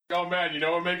Oh man, you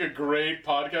know what would make a great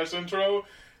podcast intro?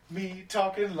 Me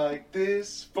talking like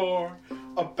this for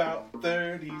about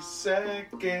 30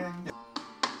 seconds.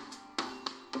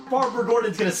 Barbara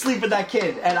Gordon's gonna sleep with that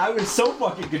kid, and I was so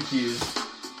fucking confused.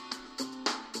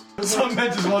 Some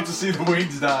men just want to see the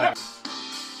wings die.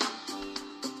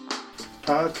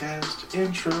 Podcast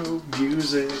intro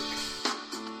music.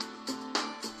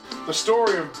 The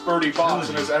story of Bertie Bott's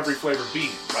and his every flavor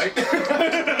bean, right?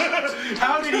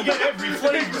 How did he get every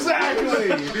flavor?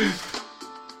 Exactly!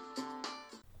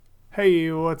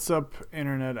 Hey, what's up,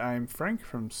 Internet? I'm Frank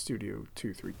from Studio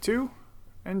 232,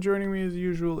 and joining me as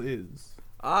usual is...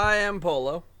 I am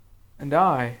Polo. And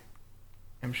I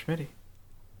am Schmitty.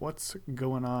 What's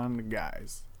going on,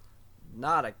 guys?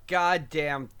 Not a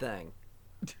goddamn thing.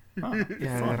 Oh,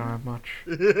 Yeah, fun. I don't have much.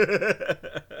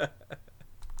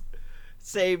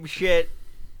 Same shit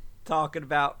talking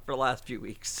about for the last few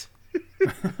weeks.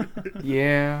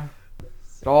 Yeah.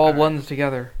 It all blends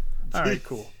together. All right,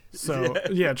 cool. So,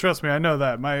 yeah, trust me, I know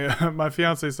that. My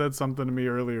fiance said something to me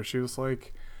earlier. She was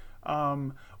like,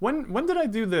 when did I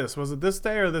do this? Was it this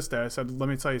day or this day? I said, let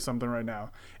me tell you something right now.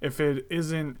 If it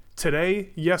isn't today,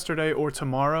 yesterday, or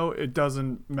tomorrow, it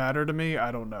doesn't matter to me.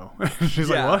 I don't know. She's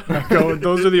Yeah. like, what? I go,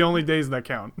 those are the only days that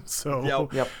count. So,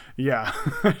 Yep. yeah.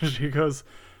 She goes,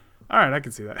 all right, I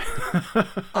can see that.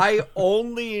 I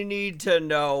only need to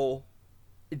know,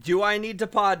 do I need to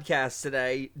podcast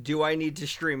today? Do I need to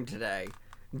stream today?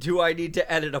 Do I need to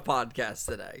edit a podcast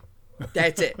today?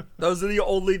 That's it. Those are the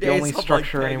only days only I'm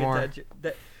structure like, paying anymore. attention.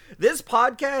 This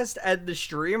podcast and the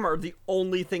stream are the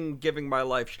only thing giving my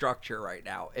life structure right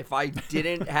now. If I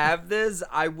didn't have this,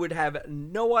 I would have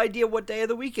no idea what day of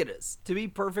the week it is. To be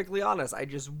perfectly honest, I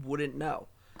just wouldn't know.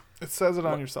 It says it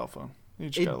on your cell phone. You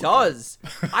just gotta It look at does.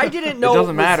 I didn't know It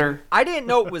doesn't was- matter. I didn't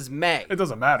know it was May. It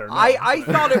doesn't matter. No. I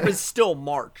thought it was still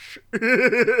March.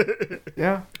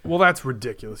 Yeah. Well, that's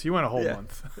ridiculous. You went a whole Yeah.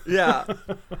 month. Yeah.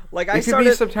 Like It could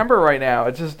be September right now.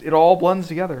 It all blends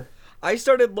together. I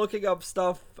started looking up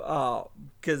stuff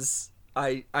because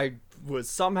I was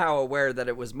somehow aware that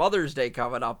it was Mother's Day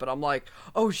coming up, and I'm like,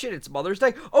 oh shit, it's Mother's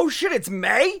Day. Oh shit, it's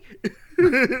May.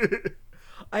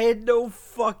 I had no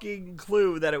fucking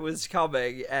clue that it was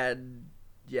coming, and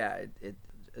yeah,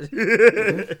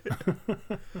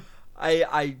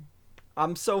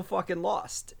 I'm so fucking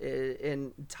lost. We're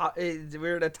in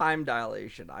a time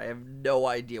dilation. I have no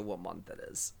idea what month it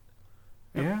is.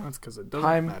 Yeah. That's because it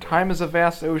doesn't matter. Time is a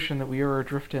vast ocean that we are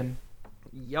adrift in.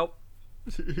 Yep.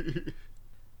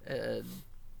 And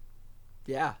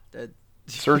yeah,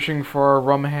 Searching for a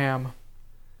rum ham.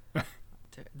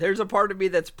 there's a part of me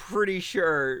that's pretty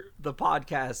sure the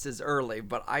podcast is early,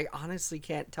 but I honestly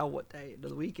can't tell what day of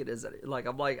the week it is. Like,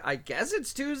 I'm like, I guess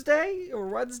it's Tuesday or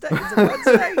Wednesday. Is it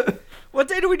Wednesday? What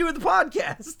day do we do the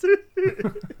podcast?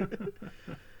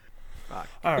 Fuck.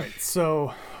 All right,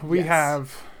 so we Yes.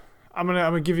 have. I'm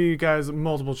gonna give you guys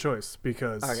multiple choice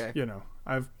because Okay.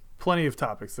 I have plenty of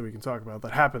topics that we can talk about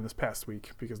that happened this past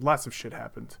week because lots of shit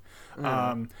happened.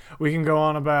 We can go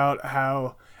on about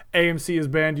how AMC has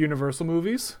banned Universal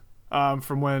movies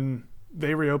from when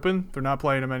they reopened. They're not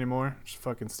playing them anymore. It's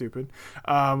fucking stupid.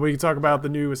 We can talk about the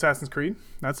new Assassin's Creed.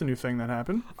 That's a new thing that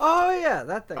happened. Oh yeah,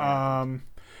 that thing.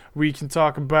 We can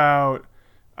talk about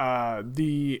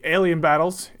the alien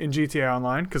battles in GTA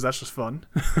Online because that's just fun.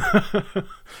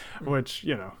 Which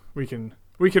we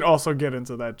can also get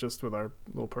into that just with our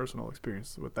little personal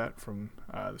experience with that from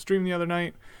the stream the other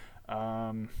night.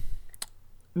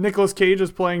 Nicolas Cage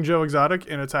is playing Joe Exotic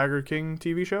in a Tiger King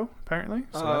TV show apparently.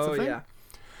 So that's a thing. Yeah.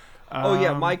 Oh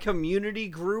yeah, my community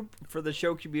group for the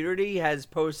show Community has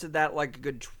posted that like a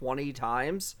good 20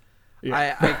 times.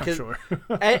 Yeah, I sure.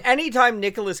 Anytime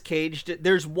Nicolas Cage,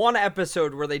 there's one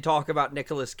episode where they talk about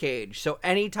Nicolas Cage. So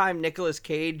anytime Nicolas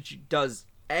Cage does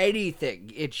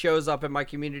anything, it shows up in my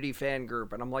community fan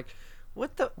group, and I'm like,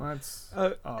 what the? That's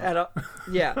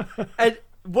Yeah. And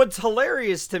what's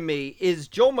hilarious to me is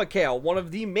Joel McHale, one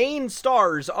of the main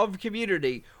stars of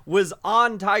Community, was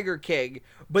on Tiger King,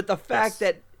 but the fact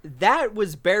that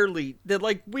was barely that,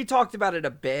 like, we talked about it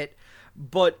a bit,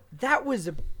 but that was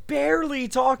barely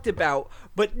talked about.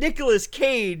 But Nicolas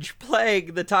Cage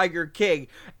playing the Tiger King,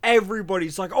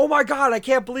 everybody's like, oh my god, I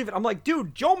can't believe it. I'm like,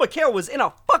 dude, Joel McHale was in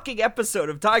a fucking episode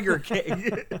of Tiger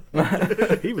King.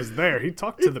 He was there. He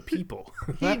talked to the people.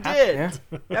 He did. Yeah.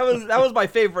 That was my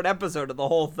favorite episode of the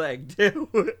whole thing too.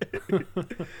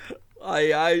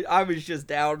 I was just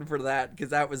down for that because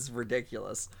that was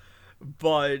ridiculous.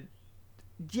 But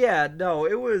yeah, no,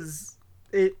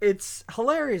 it's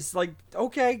hilarious. Like,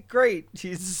 okay, great,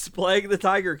 he's playing the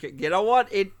Tiger King. You know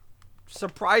what? It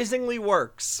surprisingly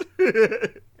works.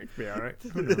 It'd be all right.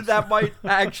 Who knows? That might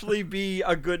actually be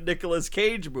a good Nicolas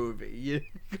Cage movie.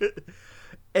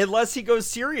 Unless he goes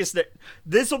serious.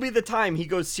 This will be the time he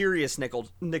goes serious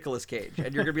Nicolas Cage.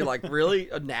 And you're going to be like, really?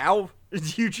 Now?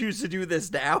 Do you choose to do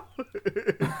this now?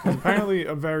 Apparently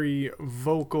a very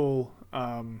vocal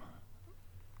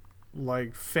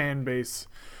fan base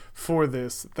for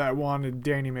this that wanted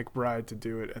Danny McBride to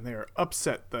do it, and they are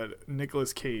upset that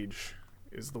Nicolas Cage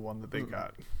is the one that they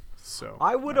got. So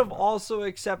I would have also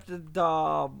accepted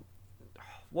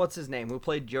what's his name, who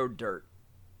played Joe Dirt.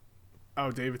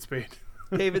 Oh, David Spade.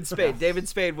 David Spade. David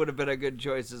Spade would have been a good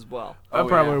choice as well. That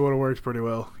probably would have worked pretty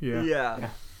well. Yeah.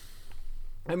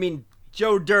 I mean,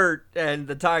 Joe Dirt and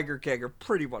the Tiger King are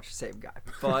pretty much the same guy,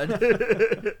 but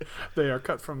They are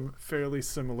cut from fairly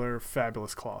similar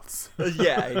fabulous cloths.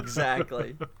 yeah,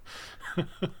 exactly.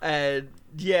 And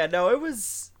yeah, no, it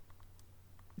was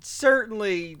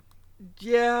certainly,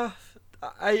 yeah.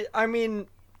 I mean,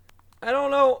 I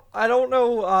don't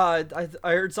know. I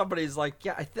heard somebody's like,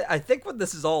 yeah, I think when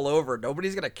this is all over,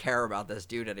 nobody's gonna care about this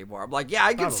dude anymore. I'm like, yeah,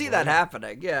 I can see that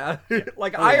happening. Yeah,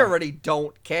 like I already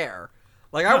don't care.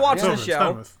 Like I watched the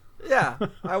show. Yeah,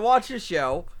 I watched the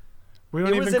show. We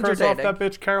don't It was even curse off entertaining.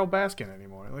 that bitch Carol Baskin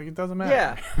anymore. Like it doesn't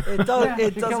matter. Yeah, it does. Yeah,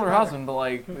 It she doesn't killed her matter. husband, but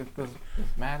like, it doesn't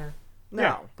matter. No.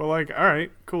 Yeah, but like, all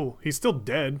right, cool. He's still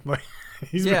dead. Like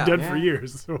he's Yeah. been dead for Yeah.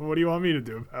 years. So what do you want me to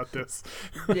do about this?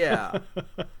 Yeah.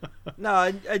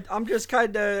 No, I'm just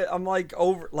kind of, I'm like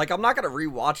over, like I'm not gonna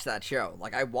rewatch that show.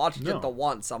 Like I watched No. it the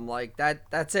once. I'm like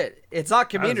that's it. It's not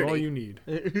Community. That's all you need.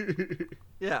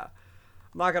 Yeah.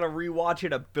 I'm not gonna rewatch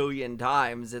it a billion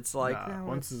times. It's like Nah, no,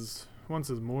 once is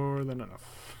more than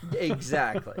enough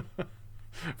exactly.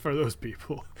 for those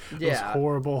people. Yeah. Those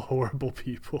horrible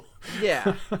people.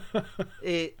 Yeah.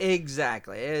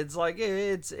 Exactly. It's like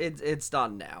it's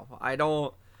done now. I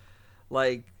don't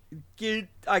like.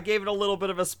 I gave it a little bit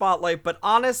of a spotlight, but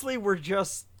honestly, we're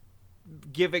just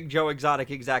giving Joe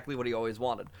Exotic exactly what he always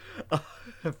wanted: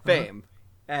 fame,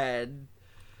 and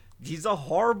he's a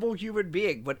horrible human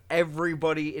being. But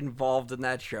everybody involved in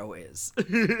that show is.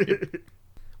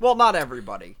 Well, not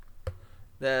everybody.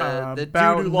 The dude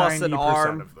About who lost an 90%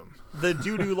 arm. of them. The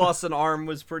dude who lost an arm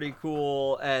was pretty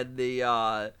cool, and the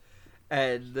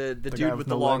dude guy with with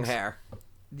the no long legs? hair.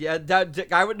 Yeah, that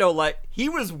guy with no leg. He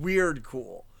was weird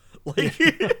cool. Like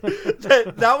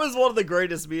that was one of the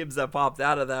greatest memes that popped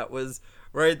out of that was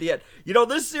right at the end. You know,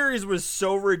 this series was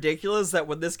so ridiculous that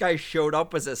when this guy showed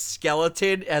up as a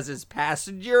skeleton as his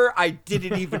passenger, I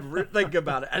didn't even think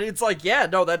about it. And it's like, yeah,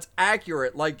 no, that's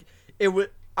accurate. Like it was.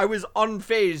 I was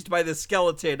unfazed by the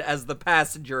skeleton as the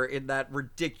passenger in that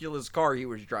ridiculous car he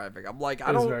was driving. I'm like,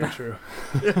 I That is don't. very true.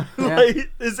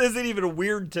 Like, this isn't even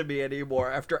weird to me anymore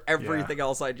after everything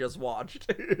else I just watched.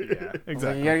 Yeah, Like,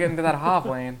 exactly. you gotta get into that Hoff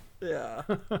lane. Yeah.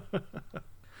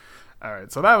 All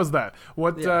right, so that was that.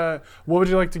 What would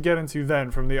you like to get into then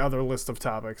from the other list of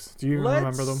topics? Do you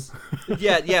remember them?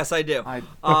 Yeah, yes, I do.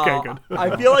 Okay, good.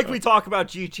 I feel like we talk about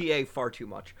GTA far too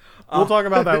much. We'll talk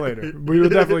about that later. We will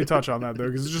definitely touch on that though,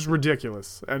 because it's just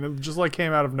ridiculous, and it just like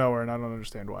came out of nowhere, and I don't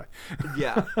understand why.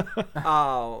 Yeah.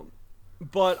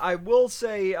 But I will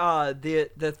say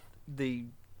the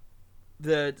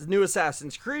new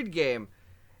Assassin's Creed game,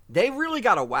 they really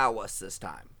got to wow us this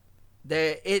time.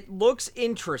 It looks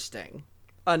interesting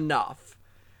enough,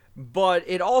 but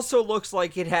it also looks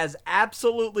like it has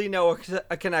absolutely no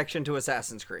a connection to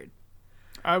Assassin's Creed.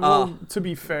 I will. To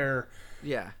be fair,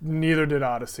 Yeah. neither did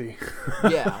Odyssey.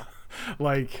 Yeah.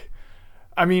 Like,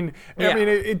 I mean, Yeah.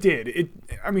 it did.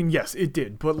 Yes, it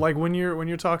did. But like when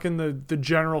you're talking the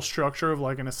general structure of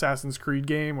like an Assassin's Creed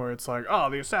game, where it's like, oh,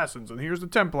 the assassins, and here's the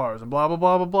Templars, and blah blah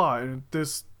blah blah blah, and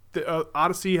the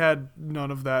Odyssey had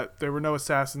none of that. There were no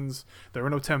assassins. There were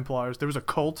no Templars. There was a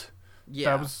cult.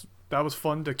 Yeah. That was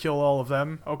fun to kill all of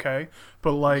them. Okay,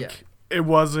 but like it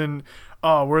wasn't.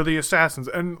 Oh, we're the assassins,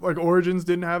 and like Origins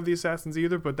didn't have the assassins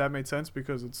either. But that made sense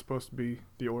because it's supposed to be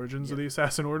the origins of the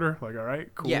Assassin Order. Like, all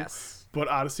right, cool. Yes. But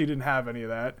Odyssey didn't have any of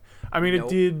that. I mean,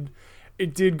 Nope.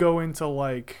 it did go into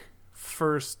like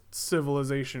first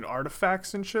civilization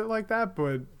artifacts and shit like that,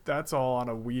 but that's all on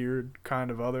a weird kind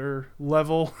of other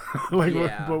level. Like,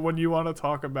 Yeah. but when you want to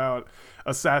talk about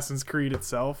Assassin's Creed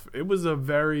itself, it was a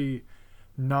very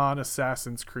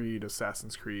non-Assassin's Creed.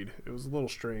 It was a little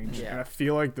strange, Yeah. and I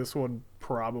feel like this one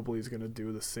probably is going to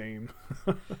do the same.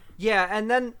 Yeah, and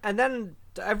then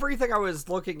everything I was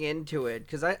looking into it,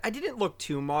 because I didn't look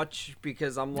too much,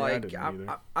 because I'm I like, didn't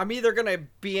either. I'm either going to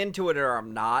be into it or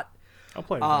I'm not. I'll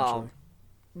play it eventually.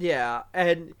 Yeah,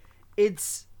 and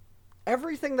it's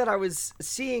everything that I was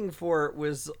seeing for it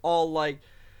was all like,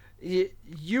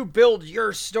 you build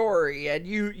your story and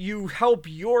you help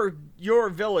your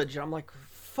village. And I'm like,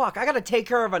 fuck, I gotta take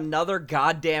care of another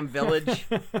goddamn village.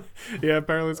 Yeah,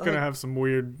 apparently it's gonna have some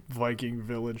weird Viking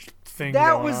village thing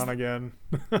That going was- on again.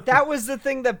 That was the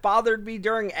thing that bothered me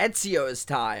during Ezio's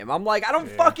time. I'm like, I don't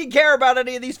fucking care about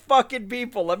any of these fucking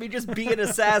people. Let me just be an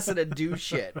assassin and do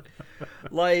shit.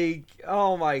 Like,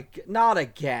 oh my, not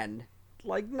again.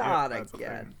 Like, not that's the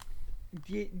again.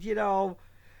 You know,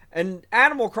 and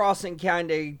Animal Crossing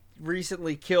kind of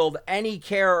recently killed any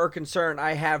care or concern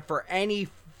I have for any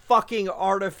fucking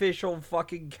artificial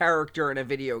fucking character in a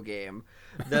video game.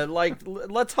 That, like,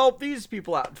 let's help these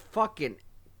people out. Fucking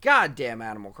goddamn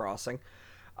Animal Crossing.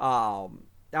 I'm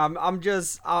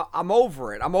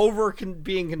over it. I'm over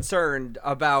being concerned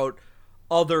about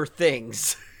other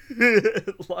things.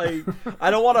 Like,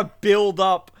 I don't want to build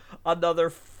up another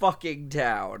fucking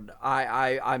town.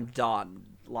 I'm done.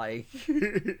 Like,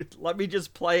 let me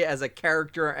just play as a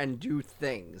character and do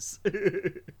things.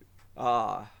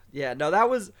 Yeah, no, that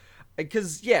was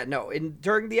because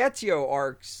during the Ezio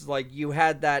arcs, like, you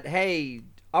had that, hey,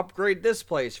 upgrade this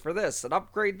place for this, and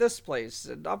upgrade this place,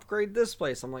 and upgrade this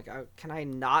place. I'm like, can I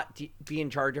not be in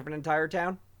charge of an entire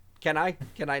town? Can I?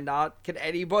 Can I not? Can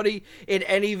anybody in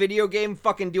any video game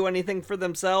fucking do anything for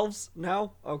themselves?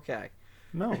 No? Okay.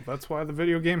 No, that's why the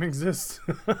video game exists.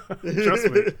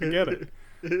 Trust me, I get it.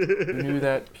 You knew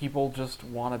that people just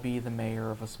want to be the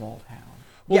mayor of a small town.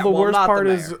 Well, Yeah, the well, worst not the part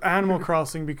is mayor. Animal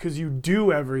Crossing because you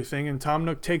do everything and Tom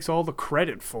Nook takes all the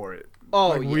credit for it. Oh,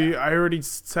 Like, yeah. I already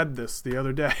said this the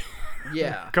other day,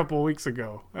 Yeah. a couple of weeks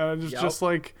ago. Yup. Just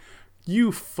like,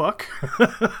 you fuck.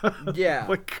 Yeah.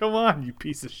 Like, come on, you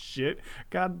piece of shit.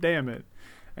 God damn it.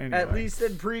 Anyway. At least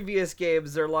in previous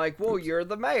games, they're like, "Well, you're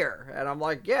the mayor," and I'm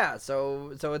like, "Yeah,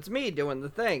 so it's me doing the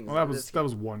things." Well, And that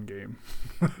was one game.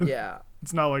 yeah,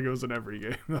 It's not like it was in every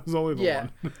game. That was only the yeah.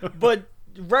 one. But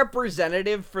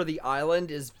representative for the island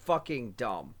is fucking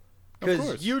dumb because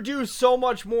course. you do so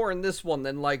much more in this one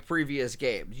than like previous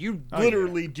games. You Oh, yeah.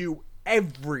 literally do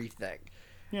everything.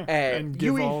 Yeah, And and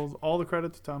give you all the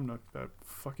credit to Tom Nook, that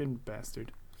fucking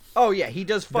bastard. Oh yeah, he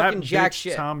does fucking That jack bitch,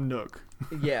 shit. Tom Nook.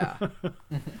 Yeah,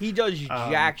 he does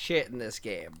jack shit in this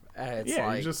game. And it's Yeah,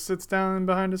 like, he just sits down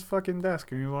behind his fucking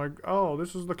desk, and you're like, "Oh,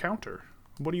 this is the counter.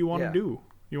 What do you want Yeah. to do?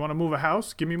 You want to move a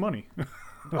house? Give me money."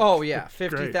 oh yeah,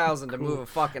 50,000 to move a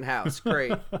fucking house.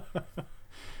 Great.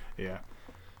 Yeah.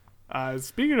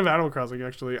 Speaking of Animal Crossing,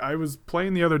 actually, I was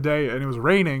playing the other day, and it was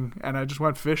raining, and I just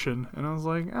went fishing, and I was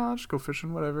like, "Oh, I'll just go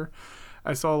fishing, whatever."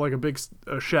 I saw like a big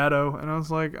shadow, and I was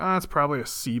like, it's probably a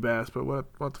sea bass, but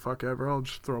what the fuck ever. I'll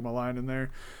just throw my line in there.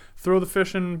 Throw the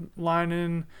fishing line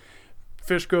in.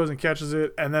 Fish goes and catches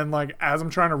it, and then like as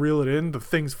I'm trying to reel it in, the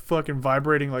thing's fucking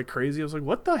vibrating like crazy. I was like,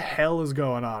 what the hell is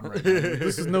going on right now? Like,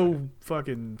 this is no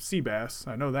fucking sea bass.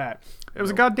 I know that. It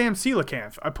was a goddamn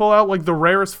coelacanth. I pull out like the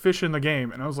rarest fish in the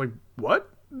game, and I was like, what?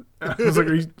 I was like,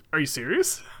 are you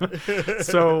serious?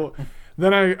 So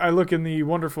then I look in the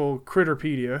wonderful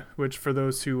Critterpedia, which for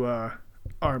those who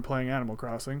aren't playing Animal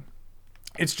Crossing,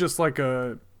 it's just like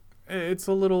it's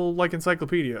a little like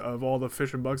encyclopedia of all the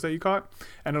fish and bugs that you caught,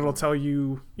 and it'll tell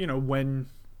you, when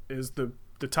is the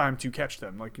time to catch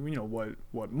them, like,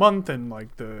 what month and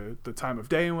like the time of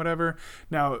day and whatever.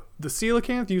 Now, the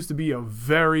coelacanth used to be a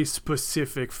very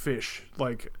specific fish.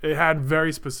 Like, it had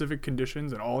very specific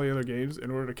conditions in all the other games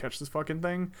in order to catch this fucking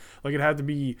thing. Like, it had to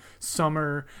be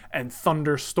summer and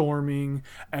thunderstorming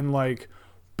and like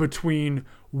between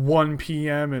 1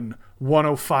 p.m. and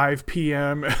 1:05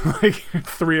 p.m. and like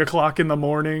 3 o'clock in the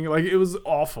morning. Like, it was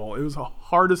awful. It was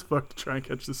hard as fuck to try and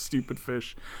catch this stupid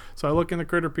fish. So I look in the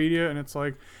Critterpedia, and it's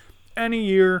like any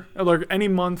year, like any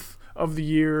month of the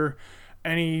year,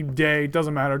 any day,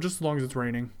 doesn't matter, just as long as it's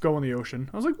raining, go in the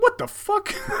ocean. I was like, what the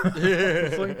fuck? I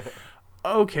was like,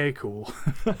 okay, cool.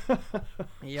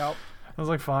 Yep. I was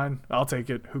like, fine, I'll take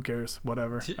it. Who cares?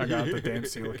 Whatever. I got the damn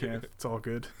coelacanth. It's all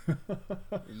good.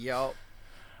 Yep.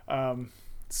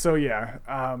 So yeah,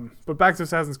 but back to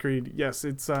Assassin's Creed. Yes,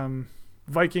 it's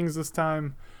Vikings this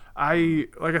time.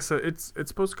 Like I said, it's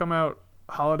supposed to come out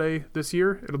holiday this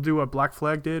year. It'll do what Black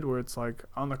Flag did, where it's like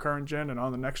on the current gen and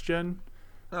on the next gen.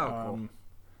 Oh, cool.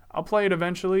 I'll play it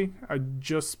eventually. I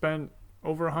just spent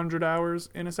over 100 hours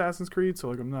in Assassin's Creed, so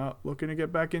like I'm not looking to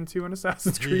get back into an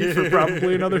Assassin's Creed for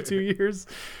probably another 2 years,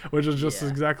 which is just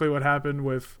exactly what happened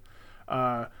with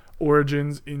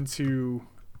Origins into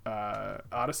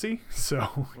Odyssey. So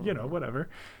whatever.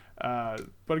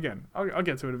 But again, I'll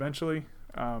get to it eventually.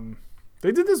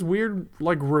 They did this weird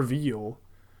like reveal,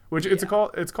 which it's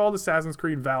called Assassin's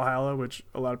Creed Valhalla, which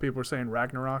a lot of people are saying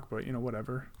Ragnarok, but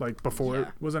whatever. Like before it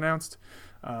was announced.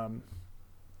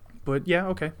 But yeah,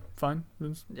 okay, fine.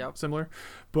 It's Yep. similar.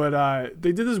 But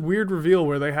they did this weird reveal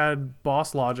where they had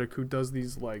Boss Logic, who does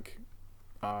these like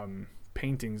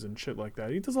paintings and shit like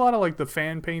that. He does a lot of like the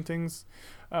fan paintings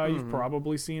you've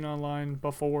probably seen online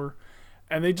before.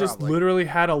 And they just Probably. literally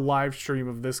had a live stream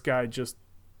of this guy just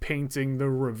painting the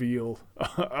reveal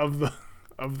of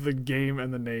the game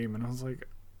and the name, and I was like,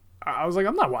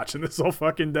 I'm not watching this all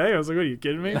fucking day. I was like, what, are you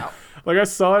kidding me? No. Like, I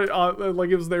saw it on, like,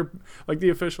 it was their, like, the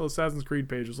official Assassin's Creed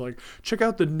page was like, check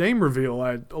out the name reveal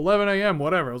at 11 a.m.,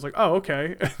 whatever. I was like, oh,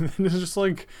 okay. And then it's just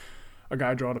like a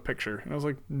guy drawing a picture. And I was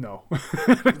like, no.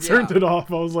 I turned it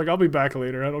off. I was like, I'll be back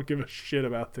later. I don't give a shit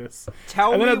about this.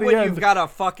 Tell And then me at the when end- you've got a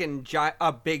fucking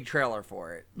a big trailer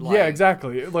for it. Yeah,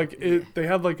 exactly. Like they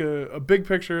had like a big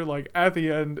picture like at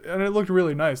the end, and it looked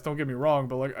really nice. Don't get me wrong,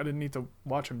 but like I didn't need to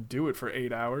watch him do it for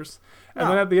 8 hours. And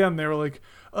then at the end, they were like,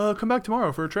 "Come back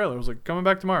tomorrow for a trailer." I was like, "Coming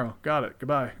back tomorrow. Got it.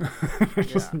 Goodbye." I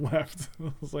just left.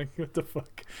 I was like, "What the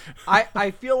fuck?"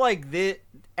 I feel like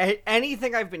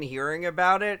anything I've been hearing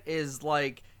about it is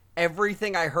like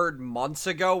everything I heard months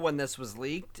ago when this was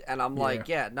leaked, and I'm like,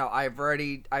 no,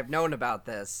 I've known about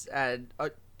this, and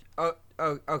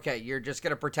okay, you're just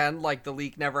gonna pretend like the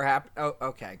leak never happened. Oh,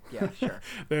 okay, yeah, sure.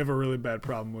 They have a really bad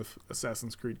problem with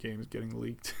Assassin's Creed games getting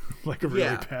leaked, like a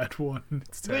really bad one.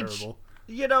 It's terrible.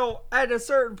 You know, at a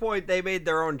certain point, they made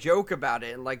their own joke about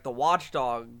it, and like the Watch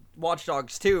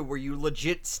Dogs 2, where you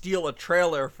legit steal a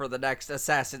trailer for the next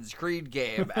Assassin's Creed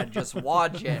game and just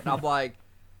watch it. And I'm like,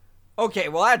 okay,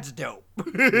 well, that's dope.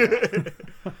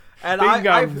 And They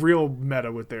got real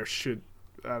meta with their shit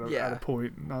at Yeah. a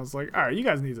point, and I was like, all right, you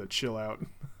guys need to chill out.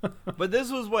 But this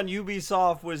was when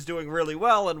Ubisoft was doing really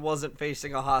well and wasn't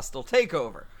facing a hostile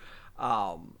takeover,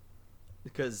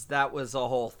 because that was a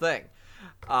whole thing.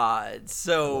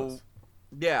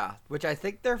 Yeah, which I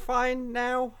think they're fine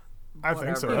now. I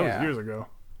think so. Whatever. That Yeah. was years ago.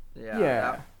 Yeah,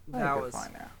 Yeah, that was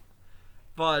fine now.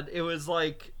 But it was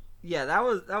like, yeah, that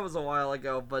was a while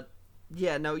ago. But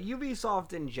yeah, no,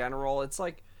 Ubisoft in general, it's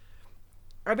like,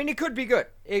 I mean, it could be good.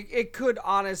 It could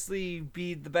honestly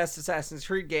be the best Assassin's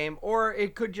Creed game, or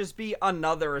it could just be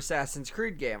another Assassin's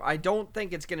Creed game. I don't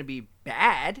think it's going to be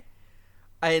bad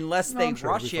unless they I'm sure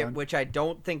it'll rush be it, fine. which I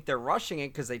don't think they're rushing it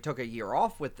because they took a year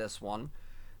off with this one.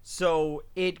 So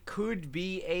it could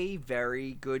be a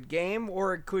very good game,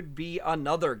 or it could be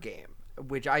another game,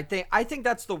 which I think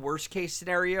that's the worst case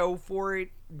scenario for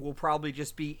it. Will probably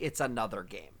just be it's another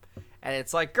game, and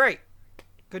it's like, great,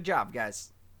 good job,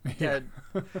 guys. That's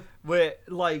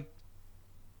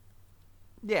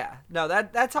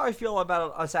how I feel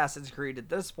about Assassin's Creed at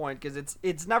this point, because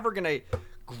it's never gonna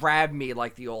grab me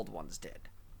like the old ones did.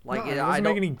 Like No, it doesn't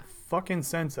make any fucking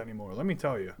sense anymore. Let me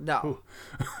tell you. No.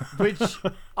 Which,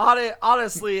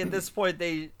 honestly, at this point,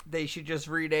 they should just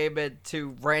rename it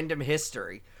to Random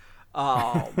History,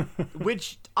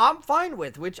 which I'm fine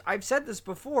with. Which I've said this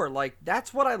before. Like,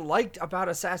 that's what I liked about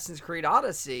Assassin's Creed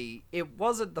Odyssey. It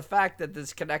wasn't the fact that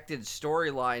this connected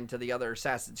storyline to the other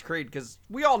Assassin's Creed, because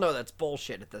we all know that's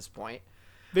bullshit at this point.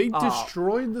 They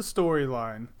destroyed the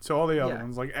storyline to all the other Yeah.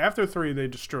 ones. Like, after 3, they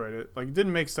destroyed it. Like, it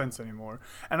didn't make sense anymore.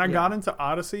 And I got into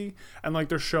Odyssey, and, like,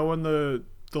 they're showing the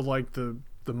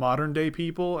modern day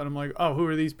people, and I'm like, oh, who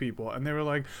are these people? And they were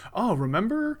like, oh,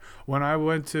 remember when I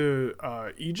went to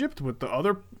Egypt with the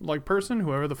other like person,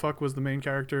 whoever the fuck was the main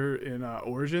character in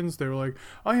Origins? They were like,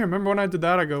 oh yeah, remember when I did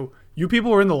that? I go, you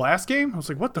people were in the last game? I was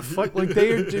like, what the fuck? Like,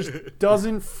 they just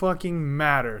doesn't fucking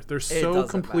matter. They're so doesn't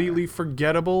completely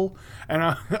forgettable, and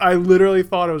I literally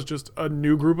thought it was just a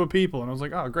new group of people, and I was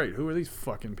like, oh great, who are these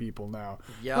fucking people now?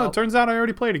 Yep. Oh, it turns out I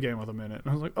already played a game with them in it,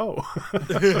 and I was like, oh.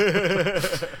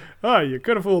 Oh, you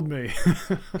could have fooled me.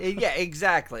 Yeah,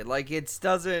 exactly. Like, it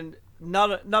doesn't.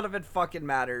 None of it fucking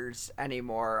matters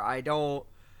anymore. I don't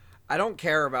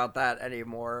care about that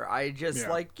anymore. I just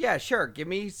like, yeah, sure. Give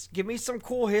me some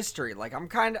cool history. Like, I'm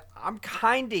kind of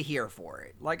here for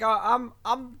it. Like,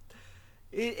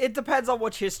 it depends on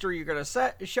which history you're gonna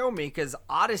show me, because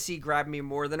Odyssey grabbed me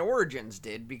more than Origins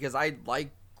did, because I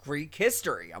like Greek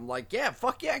history. I'm like, yeah,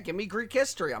 fuck yeah, give me Greek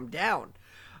history. I'm down.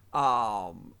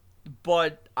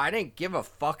 But I didn't give a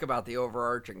fuck about the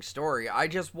overarching story. I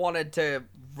just wanted to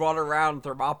run around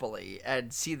Thermopylae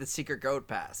and see the secret goat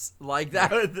pass. Like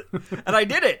that. And I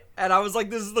did it. And I was like,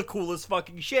 this is the coolest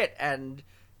fucking shit. And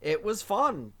it was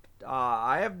fun.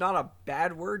 I have not a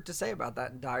bad word to say about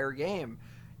that entire game.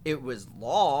 It was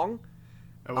long.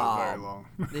 It was very long.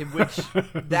 Which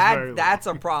that's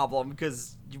a problem,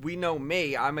 because we know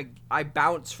me. I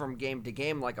bounce from game to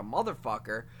game like a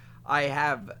motherfucker. I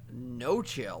have no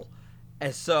chill.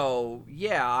 And so,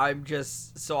 yeah, I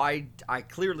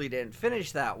clearly didn't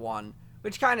finish that one,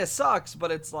 which kind of sucks, but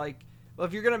it's like, well,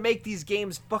 if you're going to make these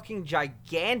games fucking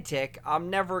gigantic, I'm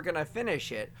never going to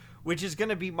finish it, which is going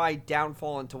to be my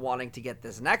downfall into wanting to get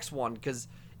this next one, because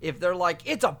if they're like,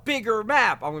 it's a bigger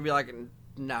map, I'm going to be like,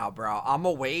 no, bro, I'm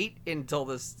going to wait until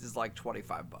this is like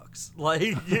 $25.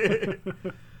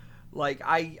 Like,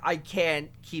 I can't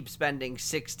keep spending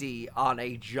 $60 on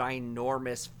a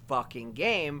ginormous fucking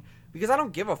game, because I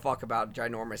don't give a fuck about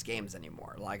ginormous games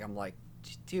anymore. Like, I'm like,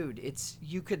 dude,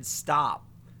 you could stop.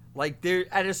 Like, there,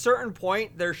 at a certain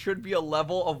point, there should be a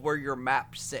level of where your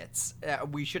map sits.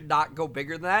 We should not go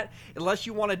bigger than that, unless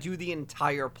you want to do the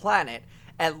entire planet,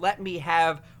 and let me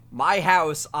have my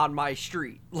house on my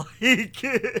street. Like,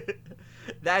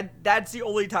 that's the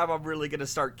only time I'm really going to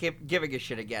start giving a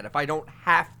shit again. If I don't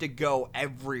have to go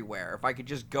everywhere. If I could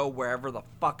just go wherever the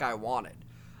fuck I wanted.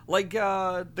 Like,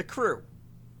 The Crew.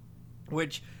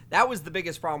 Which, that was the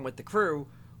biggest problem with The Crew,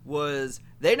 was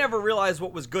they never realized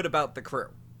what was good about The Crew.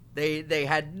 They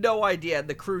had no idea.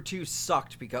 The Crew 2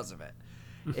 sucked because of it.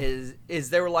 Is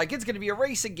they were like, it's going to be a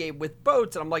racing game with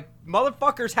boats. And I'm like,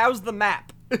 motherfuckers, how's the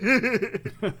map?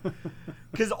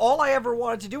 Because all I ever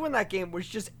wanted to do in that game was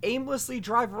just aimlessly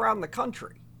drive around the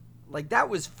country. Like, that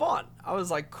was fun. I was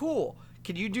like, cool.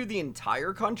 Can you do the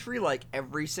entire country, like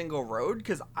every single road?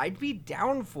 Because I'd be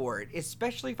down for it,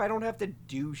 especially if I don't have to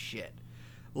do shit.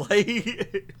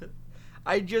 Like,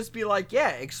 I'd just be like, yeah,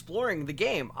 exploring the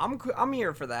game. I'm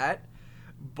here for that.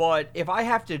 But if I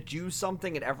have to do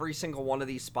something at every single one of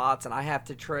these spots and I have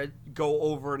to go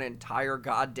over an entire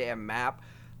goddamn map,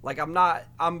 like,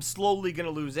 I'm slowly going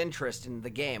to lose interest in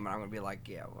the game, and I'm going to be like,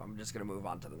 yeah, well, I'm just going to move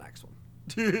on to the next one.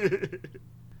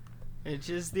 It's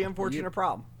just the unfortunate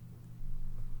problem.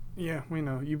 Yeah, we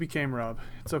know. You became Rob.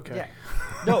 It's okay. Yeah.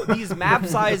 No, these map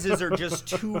sizes are just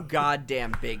too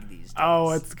goddamn big these days.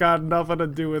 Oh, it's got nothing to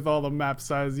do with all the map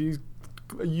size. You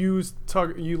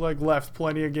left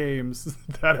plenty of games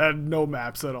that had no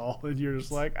maps at all, and you're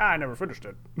just like, I never finished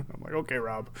it. I'm like, okay,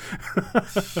 Rob.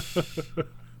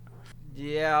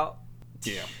 Yeah.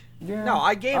 Yeah, No,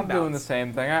 I game I'm doing the bounce.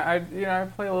 same thing. I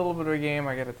play a little bit of a game,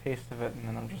 I get a taste of it, and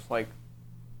then I'm just like,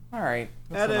 all right,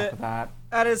 that's enough of that.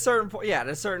 At a certain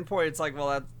point, it's like,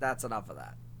 well, that's enough of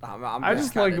that. I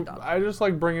just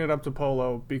like bringing it up to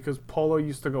Polo, because Polo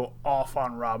used to go off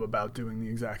on Rob about doing the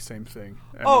exact same thing.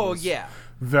 And Oh, it was yeah.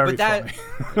 very But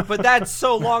funny. but that's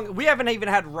so long. We haven't even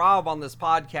had Rob on this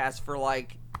podcast for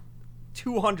like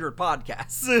 200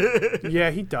 podcasts. Yeah,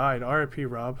 he died. R.I.P.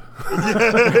 Rob.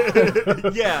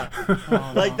 Yeah.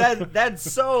 Like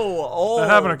that's so old. That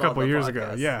happened a on couple the years podcast.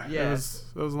 ago. Yeah, Yeah.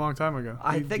 It was a long time ago.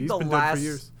 I He's think been dead for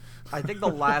years. I think the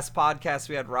last podcast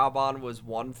we had Rob on was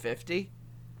 150.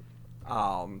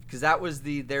 Because that was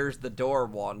There's the Door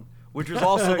one, which was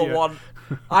also the Yeah. one.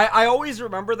 I always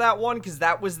remember that one because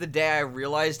that was the day I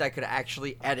realized I could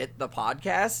actually edit the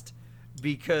podcast,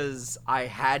 because I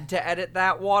had to edit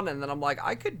that one, and then I'm like,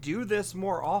 I could do this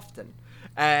more often.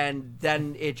 And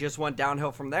then it just went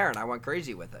downhill from there, and I went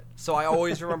crazy with it. So I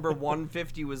always remember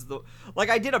 150 was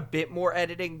I did a bit more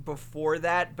editing before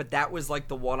that, but that was like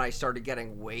the one I started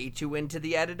getting way too into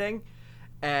the editing.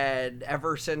 And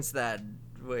ever since then,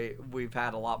 we've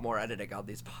had a lot more editing on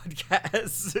these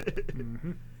podcasts.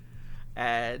 Mm-hmm.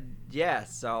 And yeah,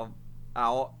 so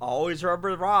I'll always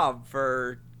remember Rob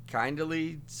for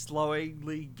kindly,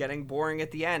 slowly getting boring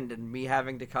at the end, and me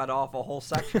having to cut off a whole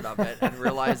section of it and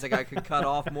realizing I could cut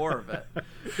off more of it.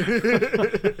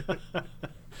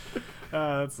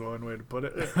 That's the one way to put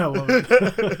it. I love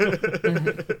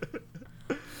it.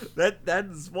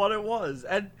 That's what it was.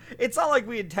 And it's not like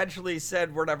we intentionally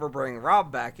said we're never bringing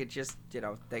Rob back. It just,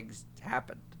 things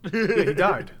happened. Yeah, he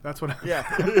died. That's what happened.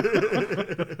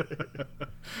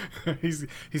 Yeah.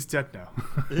 He's dead now.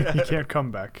 He can't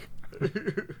come back. We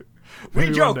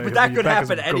Maybe joke, one day but that he'll be could back as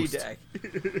happen a any ghost. day.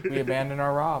 We abandoned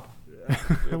our Rob.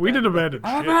 We didn't abandon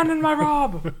I've shit. abandoned my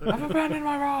Rob. I've abandoned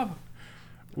my Rob.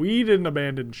 We didn't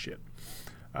abandon shit.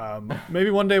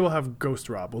 Maybe one day we'll have Ghost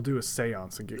Rob. We'll do a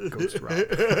seance and get Ghost Rob.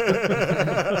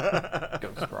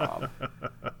 Ghost Rob.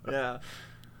 Yeah.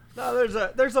 No,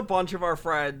 there's a bunch of our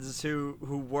friends who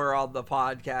were on the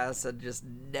podcast and just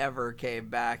never came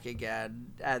back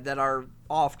again. And then our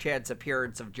off chance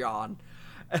appearance of John.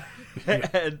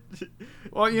 And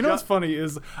Well, you know what's funny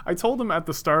is I told him at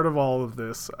the start of all of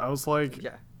this, I was like,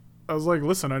 yeah.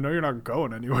 listen, I know you're not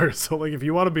going anywhere, so like if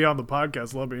you want to be on the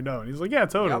podcast, let me know. And he's like, yeah,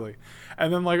 totally. Yep.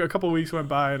 And then like a couple of weeks went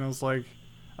by, and I was like,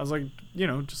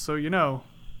 just so you know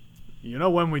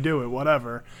when we do it,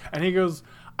 whatever. And he goes,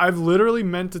 I've literally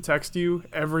meant to text you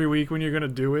every week when you're gonna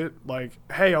do it, like,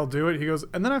 hey, I'll do it. He goes,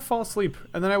 and then I fall asleep,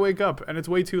 and then I wake up, and it's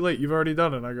way too late. You've already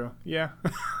done it. And I go, yeah.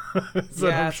 So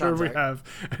Yeah, I'm sure sounds we right. have.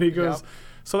 And he goes,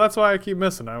 So that's why I keep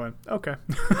missing. I went, okay.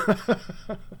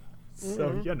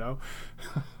 So,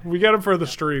 we get them for the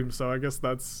stream. So I guess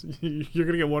you're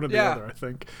going to get one or the other, I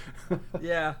think.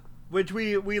 Yeah. Which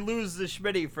we lose the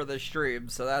Schmitty for the stream.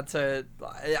 So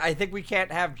I think we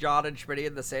can't have John and Schmitty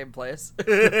in the same place.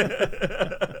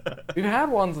 We've had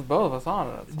ones with both of us on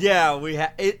it. Yeah,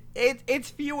 it's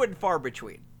few and far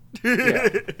between. Yeah.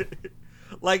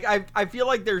 Like I feel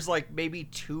like there's like maybe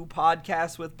 2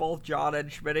 podcasts with both John and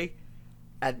Schmitty,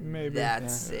 and Maybe.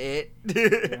 that's it.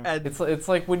 Yeah. And It's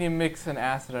like when you mix an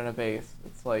acid and a base.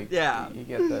 It's like you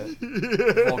get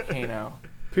the volcano.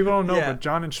 People don't know, Yeah. but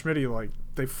John and Schmitty, like,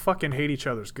 they fucking hate each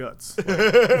other's guts. Like,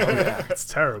 Yeah. it's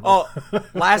terrible. oh,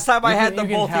 last time I had you them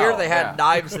can both here, tell, they had yeah.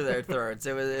 knives to their throats.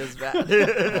 It was bad.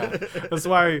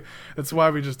 Yeah. That's why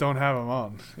we just don't have them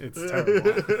on. It's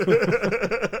terrible.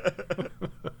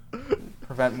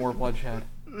 Prevent more bloodshed.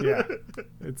 Yeah,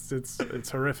 it's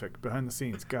horrific behind the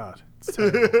scenes. God, it's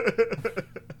terrible.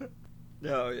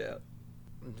 Oh yeah,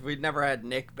 we'd never had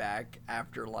Nick back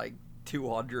after like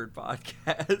 200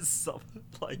 podcasts, something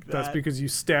like that. That's because you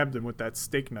stabbed him with that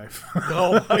steak knife.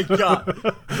 Oh my god,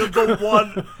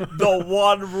 the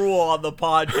one rule on the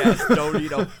podcast: don't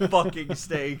eat a fucking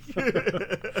steak.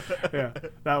 Yeah,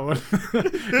 that one.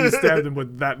 You stabbed him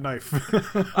with that knife.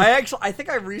 I think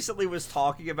I recently was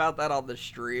talking about that on the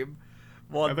stream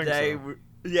one I think day. so.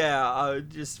 Yeah,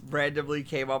 just randomly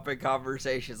came up in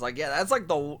conversations. Like, yeah, that's like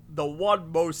the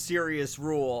one most serious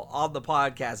rule on the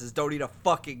podcast is don't eat a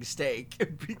fucking steak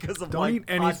because of Don't like eat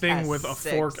anything podcast with a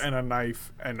 6. fork and a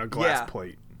knife and a glass Yeah.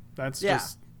 plate. That's Yeah.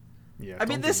 just. Yeah. I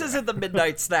mean, don't this do that. isn't the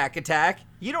midnight snack attack.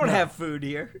 You don't have food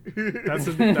here. That's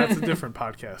a different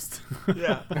podcast.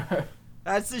 Yeah.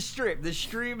 That's the stream. The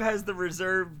stream has the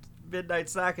reserved midnight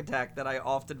snack attack that I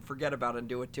often forget about and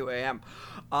do at 2 a.m.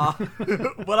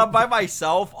 When I'm by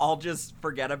myself, I'll just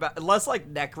forget about unless like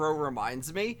Necro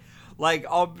reminds me. Like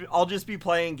I'll just be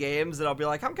playing games and I'll be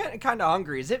like, I'm kind of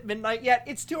hungry. Is it midnight yet?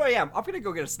 It's 2 a.m. I'm gonna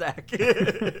go get a snack.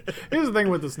 Here's the thing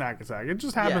with the snack attack. It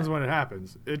just happens Yeah. when it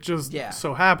happens. It just Yeah.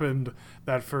 so happened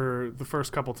that for the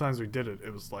first couple times we did it,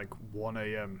 it was like 1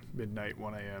 a.m., midnight,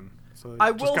 1 a.m. So it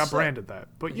I just will got say- branded that.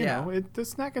 But, you Yeah. know, the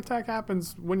snack attack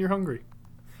happens when you're hungry.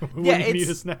 When Yeah, you need it's-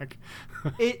 a snack.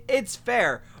 It's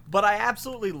fair, but I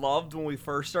absolutely loved when we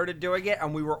first started doing it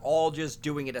and we were all just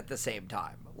doing it at the same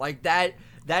time. Like that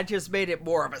just made it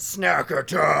more of a snack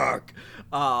attack.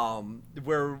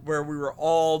 Where we were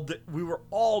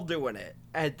all doing it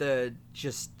at the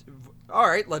just all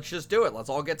right, let's just do it. Let's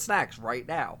all get snacks right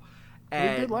now. We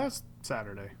And did last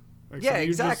Saturday. Like, Yeah, so you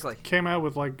just exactly. came out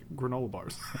with like granola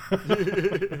bars.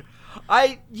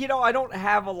 I don't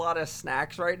have a lot of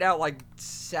snacks right now. Like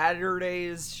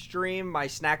Saturday's stream, my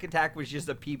snack attack was just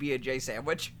a PB&J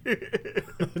sandwich.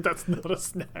 That's not a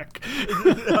snack.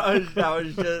 I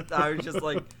was just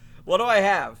like, what do I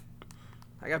have?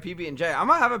 I got PB&J. I'm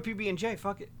gonna have a PB&J.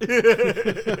 Fuck it.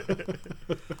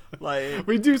 Like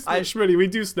We do, I- Schmitty, we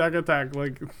do snack attack.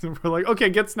 Like, we're like, okay,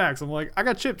 get snacks. I'm like, I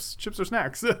got chips. Chips are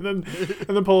snacks. And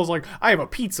then Paul's like, I have a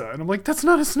pizza. And I'm like, that's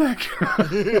not a snack.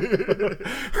 And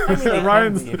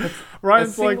Ryan's a like,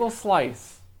 single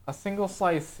slice. A single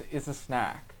slice is a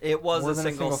snack. it was More a than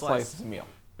single slice slice. is a meal.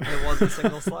 It was a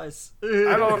single slice.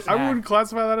 I wouldn't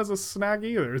classify that as a snack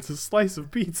either. It's a slice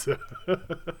of pizza. And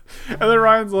then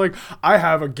Ryan's like, I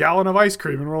have a gallon of ice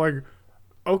cream. And we're like,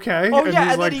 okay. Oh, and yeah,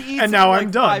 he's and like, then he eats and it now in, I'm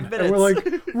like, done. 5 And we're like,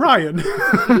 minutes. Ryan.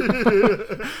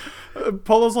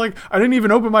 Polo's like, I didn't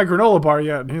even open my granola bar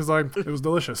yet. And he's like, it was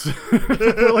delicious.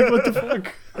 We're like, what the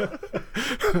fuck?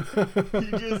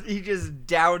 he just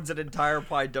downs an entire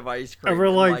pint of ice cream. And we're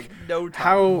in, like, no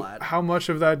time flat. how much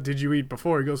of that did you eat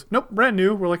before? He goes, nope, brand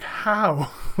new. We're like, how?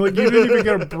 Like, you didn't even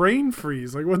get a brain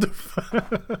freeze. Like, what the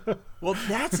fuck? Well,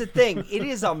 that's the thing. It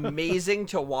is amazing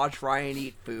to watch Ryan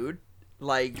eat food.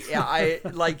 Like, yeah,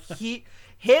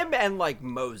 him and like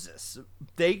Moses.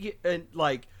 They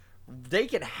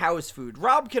can house food.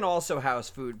 Rob can also house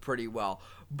food pretty well,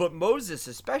 but Moses,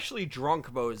 especially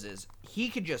drunk Moses,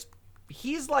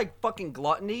 he's like fucking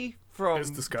Gluttony from It's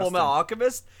disgusting. Full Metal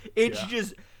Alchemist. It's Yeah.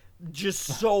 just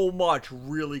so much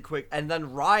really quick, and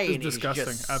then Ryan It's is disgusting,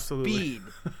 just absolutely. speed.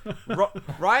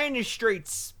 Ryan is straight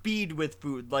speed with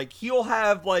food. Like he'll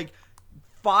have like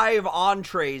 5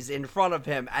 entrees in front of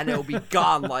him and it'll be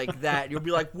gone like that. You'll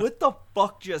be like, what the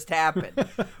fuck just happened?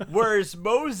 Whereas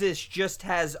Moses just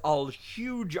has a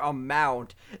huge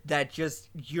amount that just,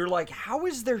 you're like, how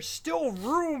is there still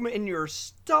room in your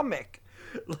stomach?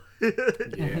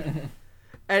 Yeah.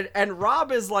 And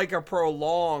Rob is like a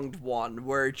prolonged one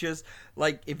where it's just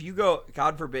like if you go,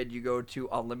 God forbid, you go to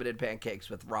unlimited pancakes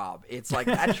with Rob, it's like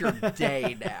that's your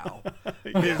day now.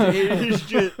 It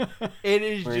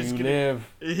is Where just you gonna,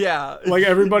 live. yeah. Like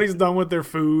everybody's done with their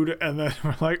food, and then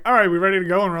we're like, "All right, we ready to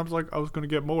go?" And Rob's like, "I was gonna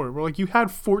get more." We're like, "You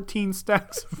had 14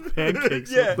 stacks of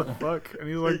pancakes. Yeah. What the fuck?" And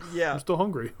he's like, Yeah. "I'm still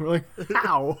hungry." We're like,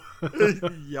 "How?"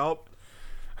 Yup.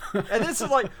 And this is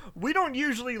like, we don't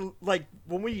usually, like,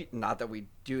 when we, not that we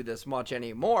do this much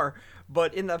anymore,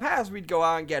 but in the past we'd go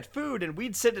out and get food and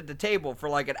we'd sit at the table for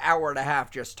like an hour and a half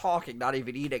just talking, not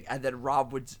even eating, and then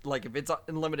Rob would, like, if it's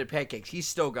unlimited pancakes, he's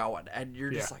still going, and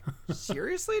you're just like,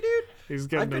 seriously, dude? He's I've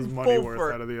getting been his money full worth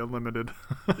for- out of the unlimited.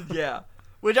 Yeah.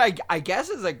 Which I guess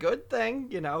is a good thing,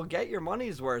 you know, get your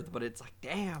money's worth, but it's like,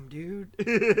 damn, dude.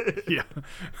 Yeah.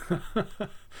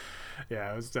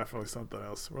 Yeah, it was definitely something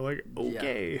else. We're like,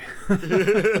 okay.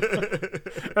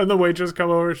 And the waitress come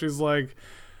over. She's like,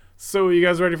 "So you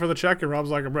guys ready for the check?" And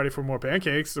Rob's like, "I'm ready for more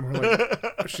pancakes." And we're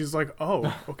like, she's like,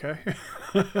 "Oh, okay."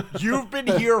 You've been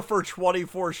here for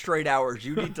 24 straight hours.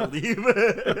 You need to leave.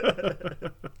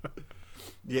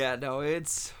 Yeah, no,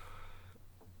 it's,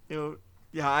 you know,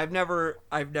 yeah, I've never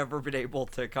been able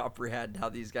to comprehend how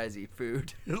these guys eat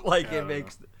food. Like, it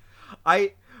makes,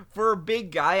 for a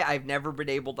big guy, I've never been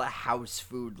able to house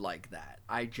food like that.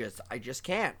 I just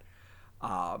can't.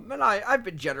 And I've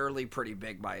been generally pretty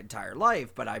big my entire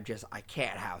life, but I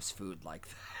can't house food like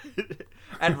that.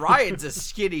 And Ryan's a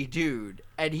skinny dude,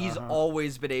 and he's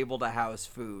always been able to house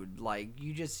food. Like,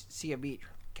 you just see him eat.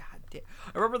 God damn.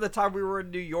 I remember the time we were in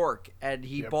New York, and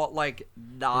he bought like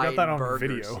 9 We got that on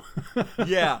burgers. video.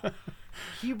 Yeah.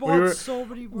 He bought so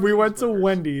many burgers. We went to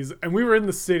Wendy's, and we were in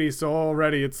the city, so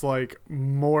already it's like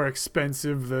more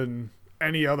expensive than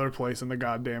any other place in the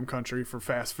goddamn country for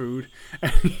fast food.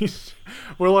 And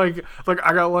we're like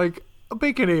I got like a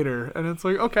Baconator, and it's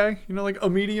like, okay, you know, like a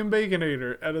medium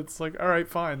Baconator, and it's like, all right,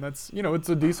 fine, that's, you know, it's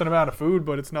a decent amount of food,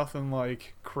 but it's nothing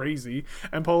like crazy.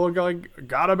 And Polo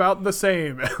got about the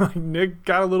same, and like Nick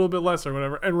got a little bit less or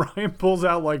whatever, and Ryan pulls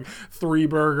out like 3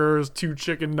 burgers, 2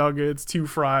 chicken nuggets, 2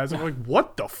 fries. I'm like,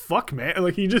 what the fuck, man? And,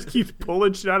 like, he just keeps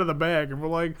pulling shit out of the bag, and we're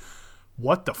like,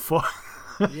 what the fuck?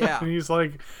 Yeah. And he's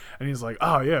like,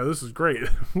 oh yeah, this is great.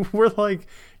 We're like,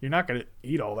 you're not gonna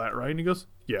eat all that, right? And he goes,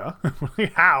 yeah. We're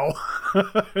like, how?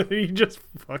 He just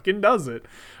fucking does it.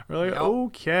 We're like, Yep.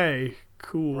 okay,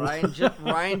 cool.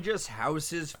 Ryan just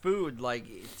houses food like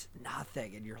it's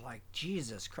nothing, and you're like,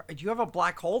 Jesus Christ, you have a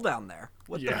black hole down there.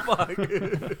 What Yeah.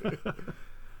 the fuck?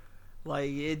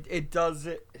 Like, it does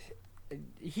it.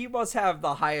 He must have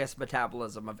the highest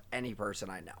metabolism of any person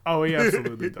I know. Oh, he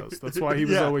absolutely does. That's why he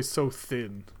was Yeah. always so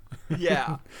thin.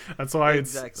 Yeah. That's why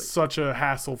Exactly. it's such a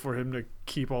hassle for him to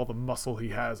keep all the muscle he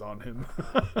has on him.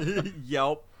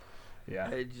 Yep. Yeah.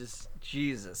 It just,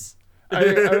 Jesus. I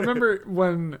remember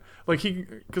when, like,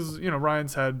 because, you know,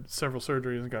 Ryan's had several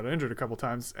surgeries and got injured a couple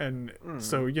times, and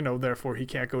so, you know, therefore he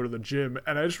can't go to the gym.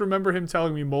 And I just remember him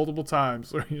telling me multiple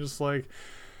times where he's just like,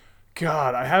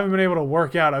 God, I haven't been able to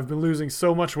work out. I've been losing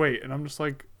so much weight. And I'm just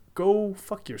like, go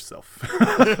fuck yourself.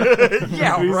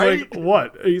 Yeah, He's right? like,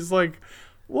 what? He's like,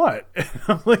 what? And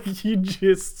I'm like,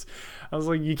 I was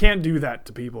like, you can't do that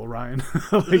to people, Ryan.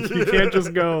 Like, you can't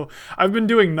just go, I've been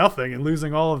doing nothing and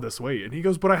losing all of this weight. And he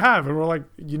goes, but I have. And we're like,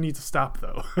 you need to stop,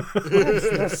 though.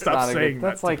 That's Stop not a saying good, that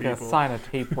that's to like a people. sign of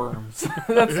tapeworms.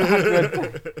 That's not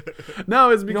good.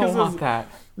 No, it's You because don't want that.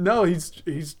 no, he's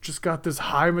just got this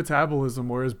high metabolism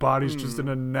where his body's just in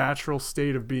a natural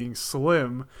state of being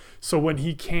slim. So when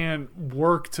he can't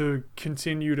work to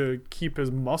continue to keep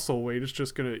his muscle weight, it's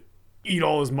just gonna eat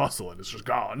all his muscle and it's just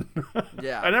gone.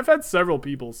 Yeah. And I've had several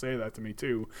people say that to me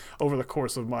too over the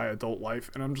course of my adult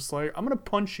life, and I'm just like, I'm gonna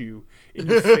punch you in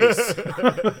your face.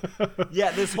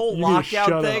 Yeah, this whole You need to shut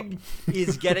lockout thing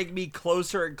is getting me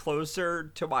closer and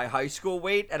closer to my high school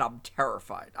weight, and I'm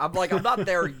terrified. I'm like, I'm not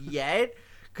there yet,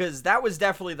 because that was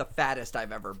definitely the fattest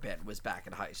I've ever been, was back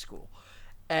in high school.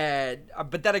 And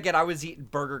but then again, I was eating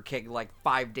Burger King like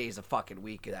 5 days a fucking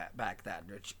week back then.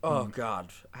 Which, oh God,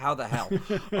 how the hell?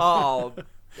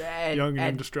 And, Young and and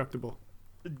indestructible.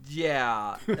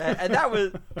 yeah, and that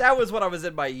was when I was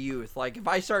in my youth. Like, if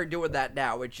I started doing that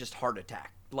now, it's just heart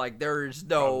attack. Like, there's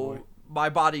no, Probably. my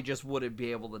body just wouldn't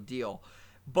be able to deal.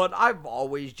 But I've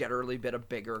always generally been a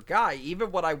bigger guy.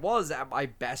 Even when I was at my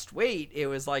best weight, it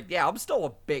was like, yeah, I'm still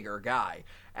a bigger guy.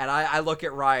 And I look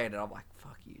at Ryan and I'm like,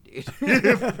 fuck you, dude.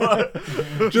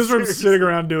 Just from sitting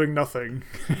around doing nothing,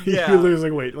 Yeah. you're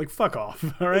losing weight. Like, fuck off.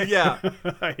 All right. Yeah.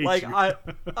 I hate Like, you.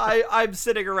 I'm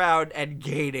sitting around and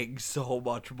gaining so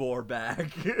much more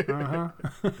back. Uh-huh.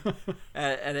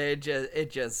 and it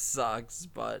just sucks,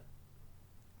 but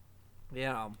You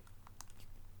know,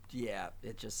 yeah,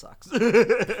 it just sucks.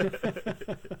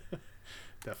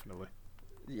 Definitely.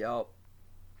 Yup.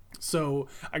 So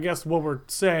I guess what we're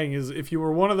saying is, if you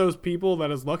were one of those people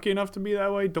that is lucky enough to be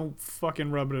that way, don't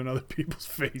fucking rub it in other people's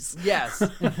face. Yes.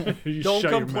 You Don't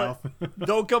shut your complain. mouth.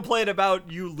 Don't complain about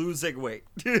you losing weight.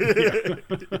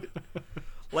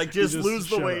 Like, just lose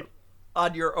the shut weight up.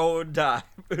 on your own time.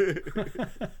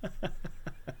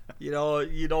 You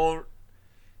don't.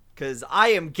 Because I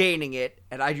am gaining it,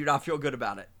 and I do not feel good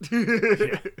about it.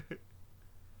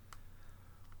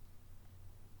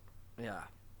 Yeah.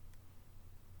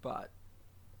 But,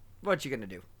 what you gonna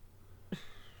do? I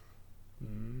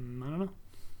don't know.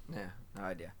 Yeah, no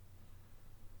idea.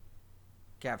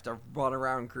 You have to run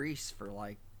around Greece for,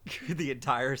 like, the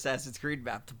entire Assassin's Creed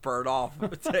map to burn off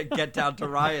to get down to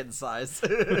Ryan's size.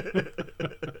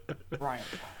 Ryan.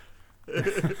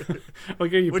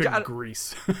 Like, you Which pick I-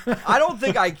 Greece. I don't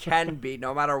think I can be,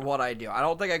 no matter what I do. I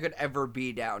don't think I could ever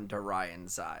be down to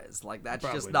Ryan's size. Like, that's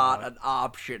just Probably not not. an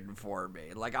option for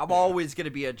me. Like, I'm always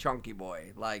gonna be a chunky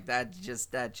boy. Like, that's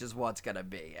just what's gonna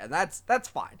be, and that's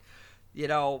fine. You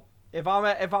know, if I'm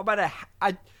at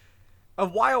a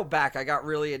while back, I got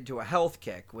really into a health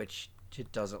kick, which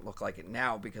it doesn't look like it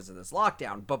now because of this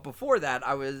lockdown. But before that,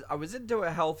 I was into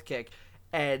a health kick,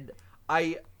 and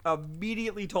I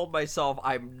immediately told myself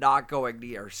I'm not going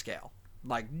near scale.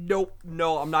 Like, nope,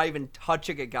 no, I'm not even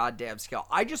touching a goddamn scale.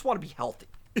 I just want to be healthy.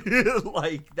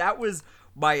 Like, that was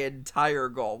my entire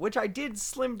goal, which I did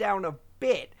slim down a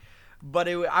bit, but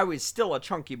I was still a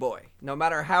chunky boy. No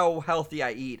matter how healthy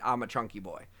I eat, I'm a chunky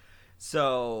boy.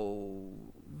 So,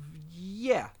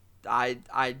 yeah, I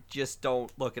just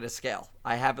don't look at a scale.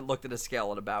 I haven't looked at a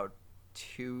scale in about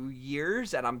 2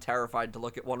 years, and I'm terrified to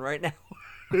look at one right now.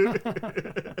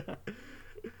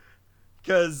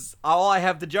 Because all I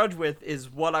have to judge with is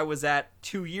what I was at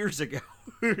 2 years ago.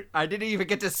 I didn't even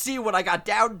get to see what I got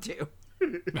down to.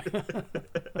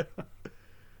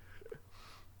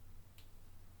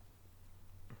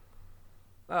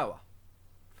 Oh well.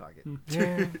 Fuck it.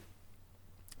 Yeah.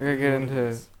 I gotta get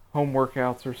into home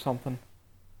workouts or something.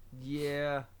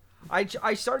 Yeah.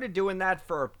 I started doing that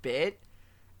for a bit,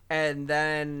 and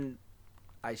then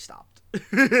I stopped.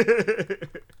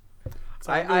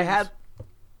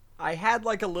 I had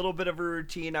like a little bit of a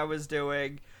routine I was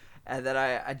doing, and then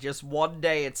I just one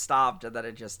day it stopped, and then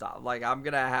it just stopped. Like, I'm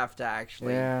gonna have to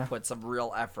actually put some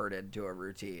real effort into a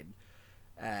routine,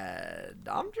 and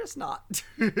I'm just not.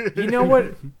 You know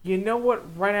what?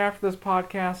 Right after this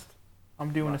podcast,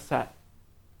 I'm doing a set.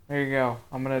 There you go.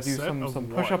 I'm gonna do set some of what?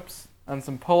 push-ups and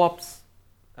some pull-ups,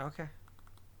 Okay.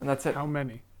 and that's it. How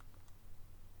many?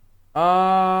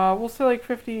 We'll say like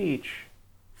 50 each.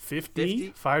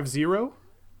 50? 50?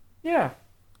 Yeah.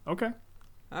 Okay.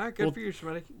 All right, good Well- for you,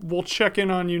 Schmitty. We'll check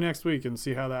in on you next week and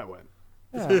see how that went.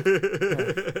 Yeah.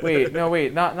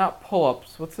 Wait, not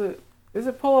pull-ups. What's it? Is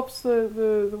it pull-ups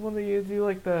the one that you do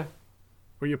like the?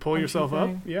 Where you pull Punchy yourself up?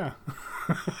 thing? Yeah.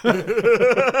 Do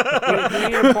you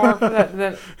need a bar for that?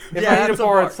 Then if Yeah, I need a that's a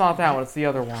bar, bar. it's not that one. It's the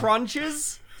other one.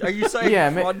 Crunches? Are you saying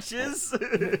Yeah, crunches?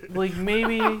 Like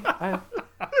maybe.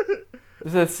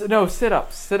 No,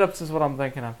 sit-ups. Sit-ups is what I'm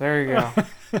thinking of. There you go.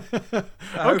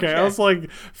 Okay, I was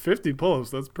like, 50 pull-ups.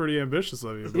 That's pretty ambitious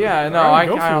of you. but Yeah, no, all right, I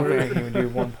go don't for think it. I can even do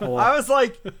one pull-up. I was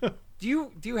like, do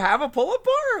you have a pull-up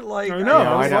bar? Like, I know.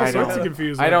 Yeah, I was I all sorts don't. of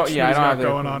confused. I don't- What yeah, I he's don't got have the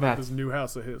going on at that's- this new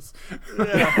house of his.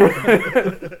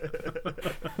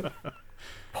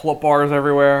 Pull-up bars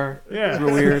everywhere. Yeah.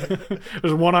 Real weird.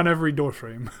 There's one on every door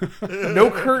frame.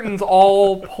 No curtains,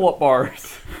 all pull-up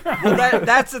bars. Well,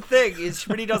 that's the thing, is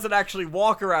Schmitty doesn't actually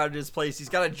walk around his place. He's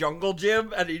got a jungle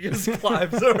gym, and he just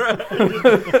climbs around,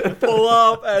 pull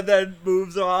up, and then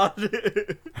moves on.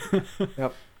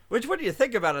 Yep. Which, when you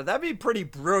think about it, that'd be a pretty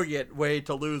brilliant way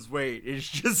to lose weight, is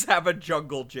just have a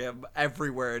jungle gym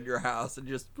everywhere in your house and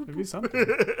just... It'd be something.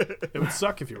 It would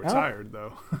suck if you were tired,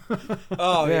 though.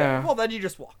 Oh, yeah. Yeah. Well, then you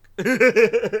just walk. No,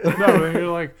 then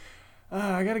you're like,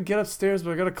 I gotta get upstairs,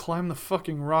 but I gotta climb the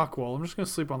fucking rock wall. I'm just gonna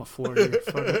sleep on the floor here.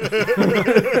 Fuck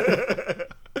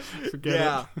it. Forget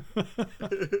Yeah.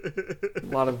 A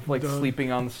lot of like Done.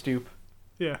 sleeping on the stoop.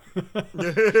 it. Yeah.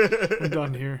 I'm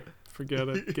done here. Forget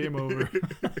it. Game over.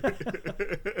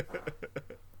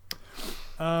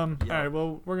 All right,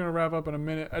 well, we're going to wrap up in a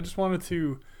minute. I just wanted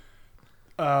to,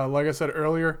 like I said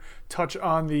earlier, touch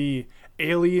on the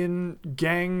alien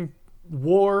gang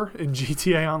war in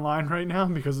GTA Online right now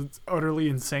because it's utterly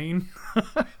insane.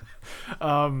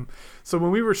 So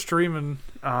when we were streaming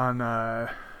on,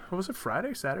 what was it,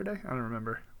 Friday, Saturday? I don't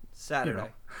remember. Saturday. You know.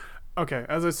 Okay,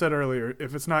 as I said earlier,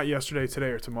 if it's not yesterday, today,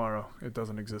 or tomorrow, it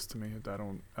doesn't exist to me. I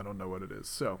don't know what it is.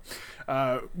 So,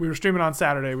 we were streaming on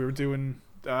Saturday. We were doing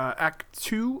Act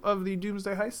 2 of the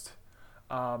Doomsday Heist.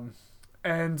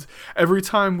 And every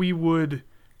time we would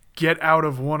get out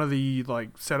of one of the,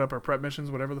 like, setup or prep missions,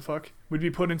 whatever the fuck, we'd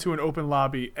be put into an open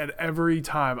lobby. And every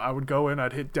time I would go in,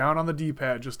 I'd hit down on the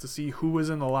D-pad just to see who was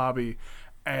in the lobby.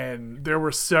 And there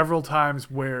were several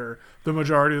times where the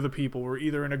majority of the people were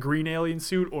either in a green alien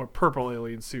suit or purple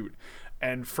alien suit.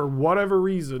 And for whatever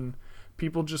reason,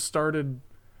 people just started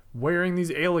wearing these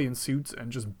alien suits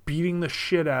and just beating the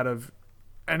shit out of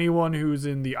anyone who's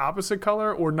in the opposite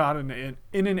color or not in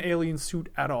an alien suit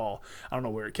at all. I don't know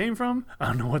where it came from. I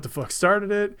don't know what the fuck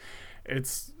started it.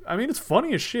 It's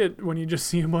funny as shit when you just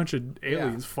see a bunch of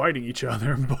aliens fighting each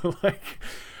other.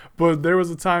 But there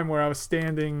was a time where I was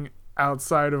standing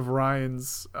outside of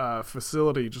Ryan's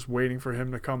facility just waiting for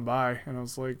him to come by, and I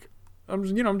was like, I'm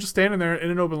just standing there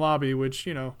in an open lobby, which,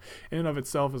 in and of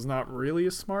itself is not really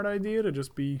a smart idea to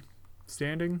just be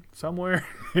standing somewhere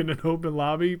in an open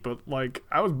lobby, but like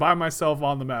I was by myself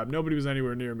on the map. Nobody was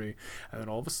anywhere near me. And then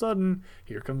all of a sudden,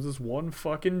 here comes this one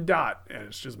fucking dot, and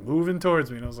it's just moving towards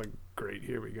me, and I was like, great,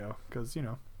 here we go, because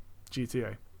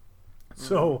GTA.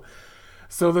 So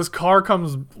this car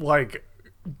comes like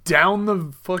down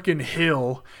the fucking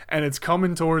hill, and it's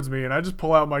coming towards me, and I just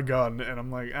pull out my gun, and I'm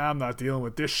like, I'm not dealing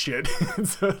with this shit. And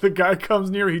so the guy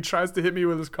comes near, he tries to hit me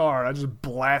with his car, and I just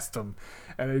blast him,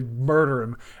 and I murder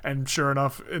him. And sure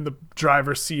enough, in the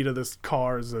driver's seat of this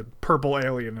car is a purple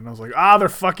alien, and I was like, they're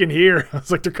fucking here. I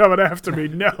was like, they're coming after me.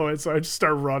 No. And so I just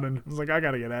start running. I was like, I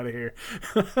gotta get out of here.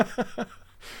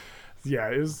 Yeah,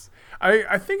 it was.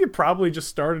 I think it probably just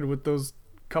started with those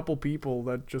couple people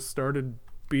that just started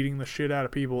beating the shit out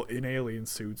of people in alien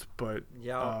suits, but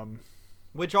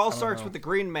which all starts with the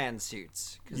Green Man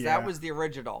suits, because that was the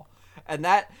original, and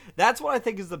that's what I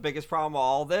think is the biggest problem with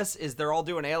all this is they're all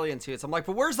doing alien suits. I'm like,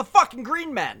 but where's the fucking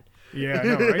Green Man? Yeah, I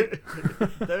know,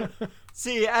 right?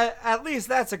 See, at least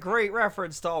that's a great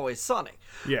reference to Always Sunny.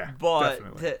 Yeah, but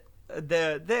definitely.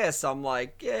 This I'm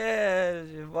like,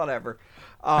 whatever.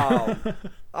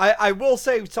 I will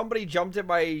say somebody jumped in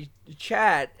my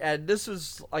chat, and this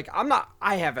was like,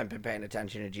 I haven't been paying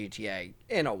attention to GTA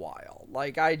in a while.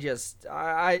 Like, I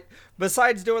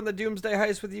besides doing the Doomsday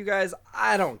Heist with you guys,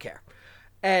 I don't care.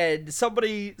 And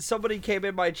somebody came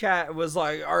in my chat and was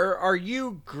like, are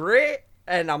you Grit?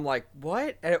 And I'm like,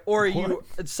 what? Or are you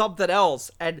something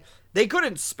else? And they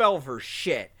couldn't spell for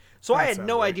shit. So I had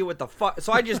no idea what the fuck.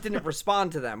 So I just didn't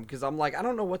respond to them because I'm like, I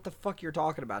don't know what the fuck you're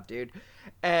talking about, dude.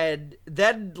 And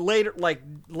then later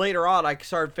on, I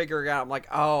started figuring out. I'm like,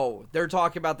 oh, they're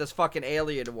talking about this fucking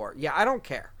alien war. Yeah, I don't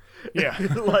care. Yeah,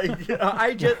 like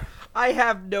I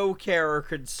have no care or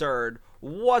concern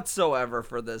whatsoever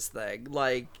for this thing.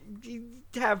 Like,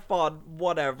 have fun,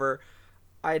 whatever.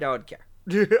 I don't care.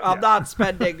 I'm not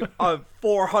spending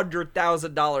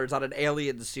 $400,000 on an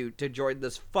alien suit to join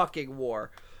this fucking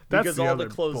war. Because that's all the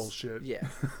clothes, bullshit.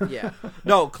 Yeah.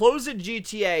 No, clothes in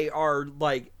GTA are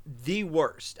like the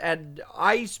worst, and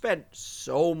I spent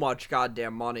so much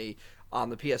goddamn money on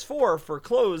the PS4 for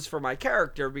clothes for my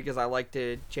character because I like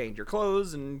to change your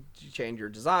clothes and change your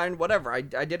design, whatever. I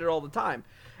did it all the time,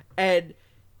 and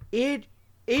it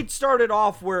started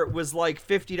off where it was like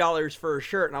 $50 for a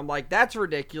shirt, and I'm like, that's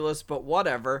ridiculous, but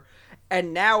whatever.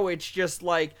 And now it's just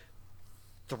like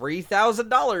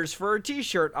 $3,000 for a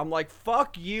t-shirt. I'm like,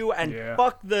 fuck you, and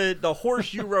fuck the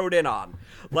horse you rode in on.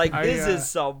 Like, this is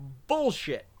some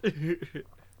bullshit.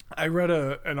 I read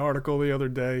an article the other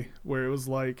day where it was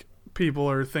like,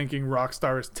 people are thinking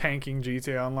Rockstar is tanking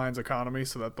GTA Online's economy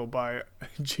so that they'll buy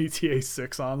GTA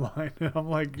 6 online. And I'm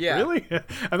like, really?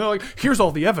 And they're like, here's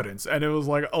all the evidence. And it was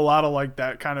like a lot of like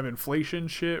that kind of inflation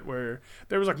shit where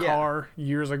there was a car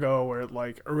years ago where it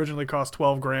like originally cost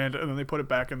 $12,000 and then they put it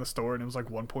back in the store and it was like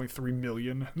 1.3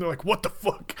 million. And they're like, what the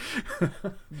fuck?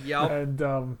 Yep.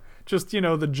 And just,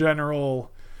 the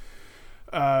general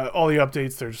all the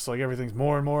updates, they're just like everything's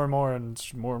more and more and more and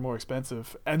it's more and more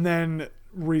expensive. And then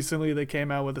recently they came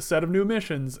out with a set of new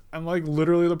missions, and like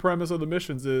literally the premise of the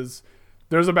missions is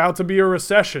there's about to be a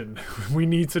recession. We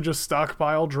need to just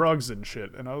stockpile drugs and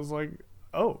shit. And I was like,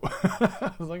 oh.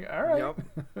 I was like, all right.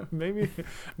 Yep. maybe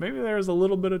there's a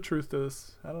little bit of truth to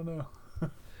this. I don't know.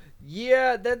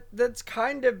 Yeah, that's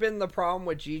kind of been the problem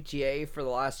with GTA for the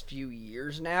last few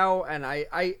years now, and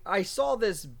I saw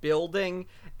this building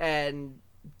and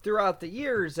throughout the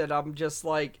years, and I'm just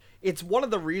like, it's one of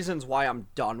the reasons why I'm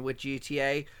done with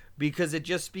GTA, because it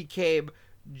just became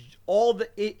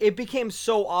it became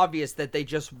so obvious that they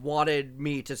just wanted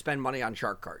me to spend money on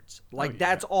shark cards. Like,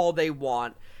 that's all they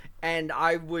want. And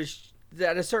I was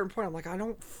at a certain point, I'm like,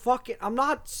 I'm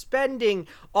not spending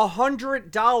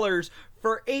 $100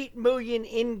 for 8 million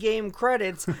in-game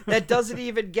credits that doesn't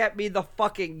even get me the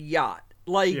fucking yacht.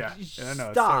 Like, Yeah, I know, it's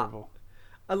stop. terrible.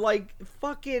 Like,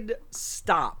 fucking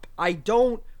stop. I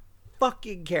don't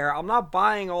fucking care. I'm not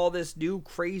buying all this new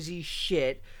crazy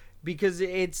shit because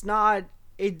it's not,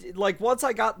 like, once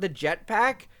I got the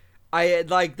jetpack,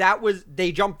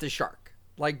 they jumped the shark.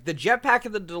 Like, the jetpack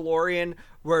and the DeLorean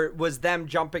was them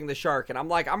jumping the shark, and I'm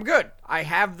like, I'm good. I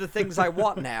have the things I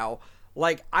want now.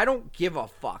 Like, I don't give a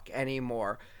fuck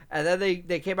anymore. And then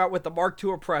they came out with the Mark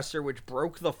II oppressor, which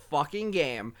broke the fucking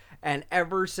game. And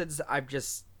ever since, I've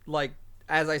just, like,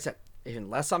 as I said,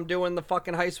 unless I'm doing the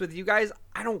fucking heist with you guys,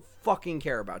 I don't fucking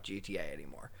care about GTA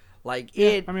anymore. Like,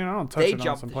 I mean, I don't touch they it unless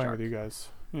jumped I'm the playing shark. with you guys.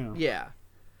 You know, Yeah.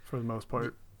 for the most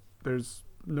part. There's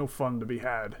no fun to be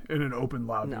had in an open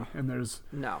lobby. No. And there's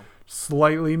No.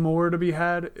 slightly more to be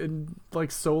had in,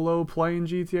 like, solo playing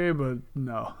GTA, but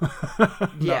no.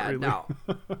 Yeah, Not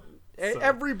really. no.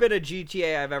 Every bit of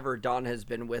GTA I've ever done has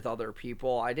been with other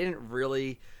people. I didn't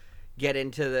really get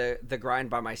into the grind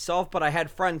by myself, but I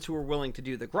had friends who were willing to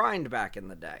do the grind back in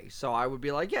the day. So I would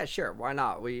be like, yeah, sure, why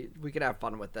not? We could have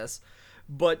fun with this.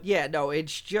 But yeah, no,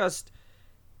 it's just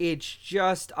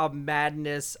a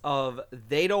madness of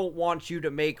they don't want you to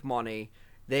make money.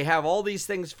 They have all these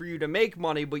things for you to make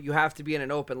money, but you have to be in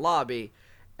an open lobby.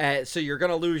 So you're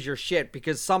going to lose your shit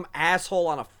because some asshole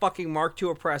on a fucking Mark II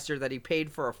oppressor that he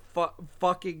paid for a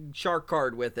fucking shark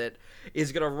card with it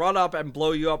is going to run up and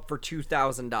blow you up for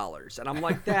 $2,000. And I'm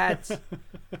like, that's...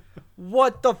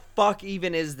 what the fuck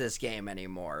even is this game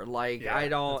anymore? Like, Yeah, I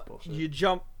don't... that's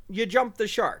bullshit. You jump the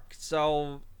shark.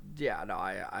 So, yeah, no,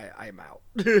 I'm out.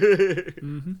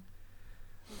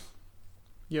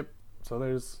 Yep. So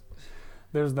there's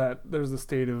the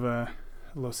state of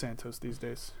Los Santos these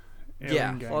days.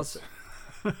 Yeah, Alien gangs.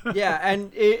 yeah,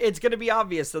 and it's going to be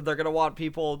obvious that they're going to want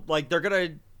people, like, they're going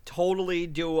to totally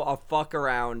do a fuck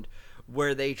around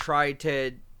where they try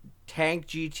to tank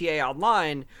GTA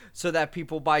Online so that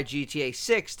people buy GTA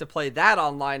 6 to play that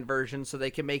online version so they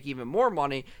can make even more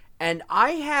money, and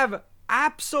I have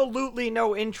absolutely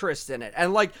no interest in it.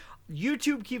 And, like,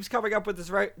 YouTube keeps coming up with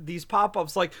these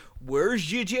pop-ups like, where's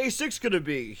GTA 6 gonna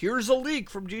be? Here's a leak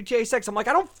from GTA 6. I'm like,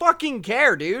 I don't fucking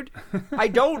care, dude. I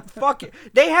don't fucking...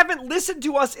 They haven't listened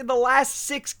to us in the last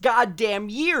 6 goddamn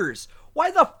years.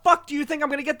 Why the fuck do you think I'm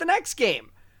gonna get the next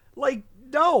game? Like,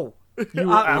 no. You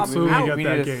will I'm absolutely out. get We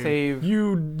that need to game. save-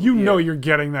 You know you're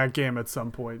getting that game at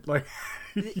some point. Like,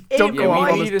 don't It go off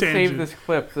might- on we need this to save tangent. this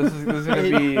clip. This is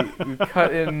going to be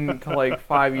cut into like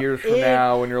 5 years from It-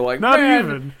 now, and you're like, Not man,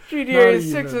 even. GTA Not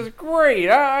 6 even. is great.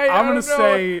 I'm I'm gonna gonna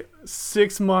say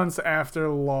 6 months after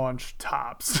launch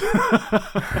tops.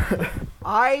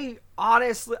 I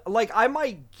honestly, like, I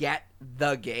might get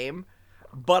the game,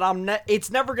 but it's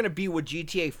never going to be what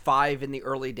GTA 5 in the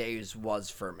early days was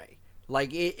for me.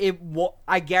 Like,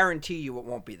 I guarantee you it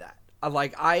won't be that.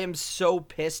 Like, I am so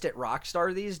pissed at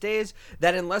Rockstar these days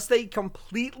that unless they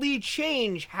completely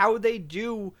change how they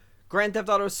do Grand Theft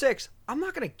Auto 6, I'm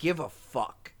not going to give a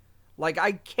fuck. Like,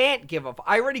 I can't give a fuck.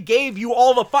 I already gave you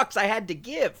all the fucks I had to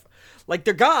give. Like,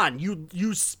 they're gone.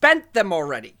 You spent them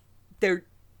already. They're...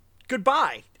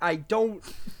 Goodbye. I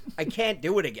can't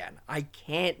do it again. I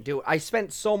can't do it. I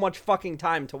spent so much fucking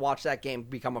time to watch that game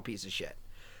become a piece of shit.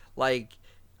 Like,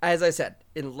 as I said,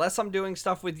 unless I'm doing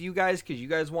stuff with you guys because you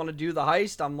guys want to do the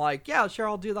heist, I'm like, yeah, sure,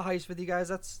 I'll do the heist with you guys.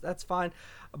 That's fine.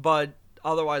 But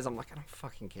otherwise, I'm like, I don't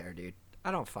fucking care, dude.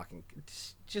 I don't fucking...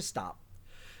 Just stop.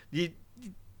 You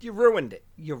ruined it.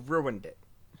 You ruined it.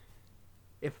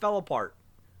 It fell apart.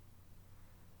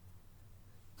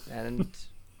 And...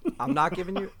 I'm not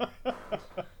giving you...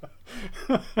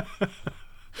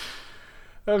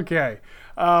 Okay.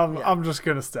 I'm just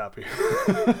gonna stop you.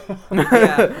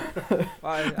 Yeah.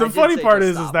 The funny part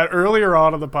is that earlier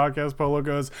on in the podcast, Polo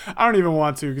goes, I don't even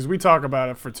want to because we talk about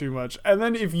it for too much. And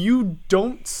then if you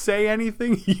don't say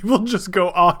anything, he will just go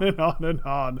on and on and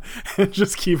on and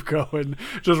just keep going,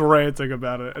 just ranting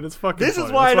about it. And it's fucking This is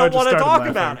funny. why I That's don't want to just talk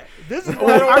started about laughing. it. This is why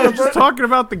Well, I was don't just talking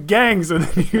about the gangs, and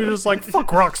then you're just like, fuck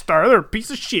Rockstar, they're a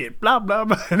piece of shit, blah, blah,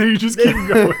 blah. And then you just keep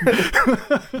going.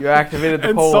 You activated the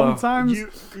And polo.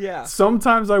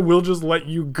 sometimes I will just let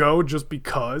you go just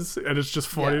because, and it's just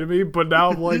funny Yeah. to me. But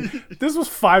now, like, this was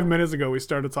 5 minutes ago we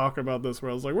started talking about this,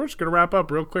 where I was like, we're just gonna wrap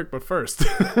up real quick, but first,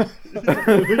 You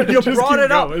Just brought keep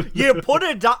it up. going.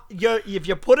 If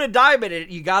you put a dime in it,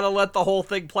 you gotta let the whole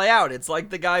thing play out. It's like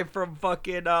the guy from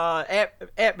fucking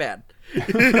Ant-Man.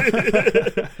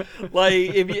 Like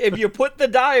if you put the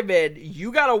dime in,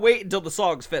 you gotta wait until the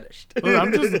song's finished. Look,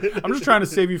 I'm just trying to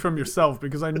save you from yourself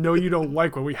because I know you don't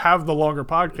like when we have the longer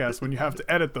podcasts when you have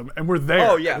to edit them, and we're there.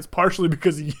 Oh, yeah. It's partially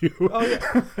because of you. Oh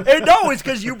yeah. And no, it's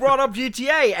because you brought up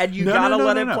GTA and you gotta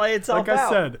let it play itself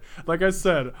out. Like I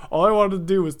said, all I wanted to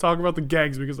do was talk about the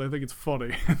gags because I think it's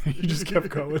funny. You just kept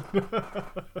going.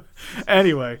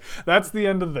 Anyway, that's the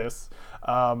end of this.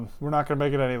 We're not going to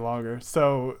make it any longer.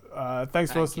 So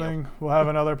thanks for listening. We'll have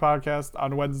another podcast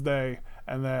on Wednesday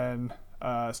and then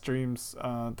streams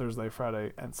Thursday,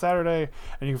 Friday, and Saturday.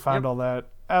 And you can find all that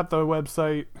at the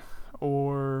website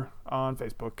or on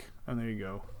Facebook. And there you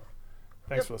go.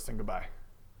 Thanks for listening. Goodbye.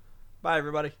 Bye,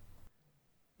 everybody.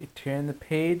 You turn the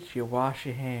page, you wash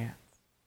your hands.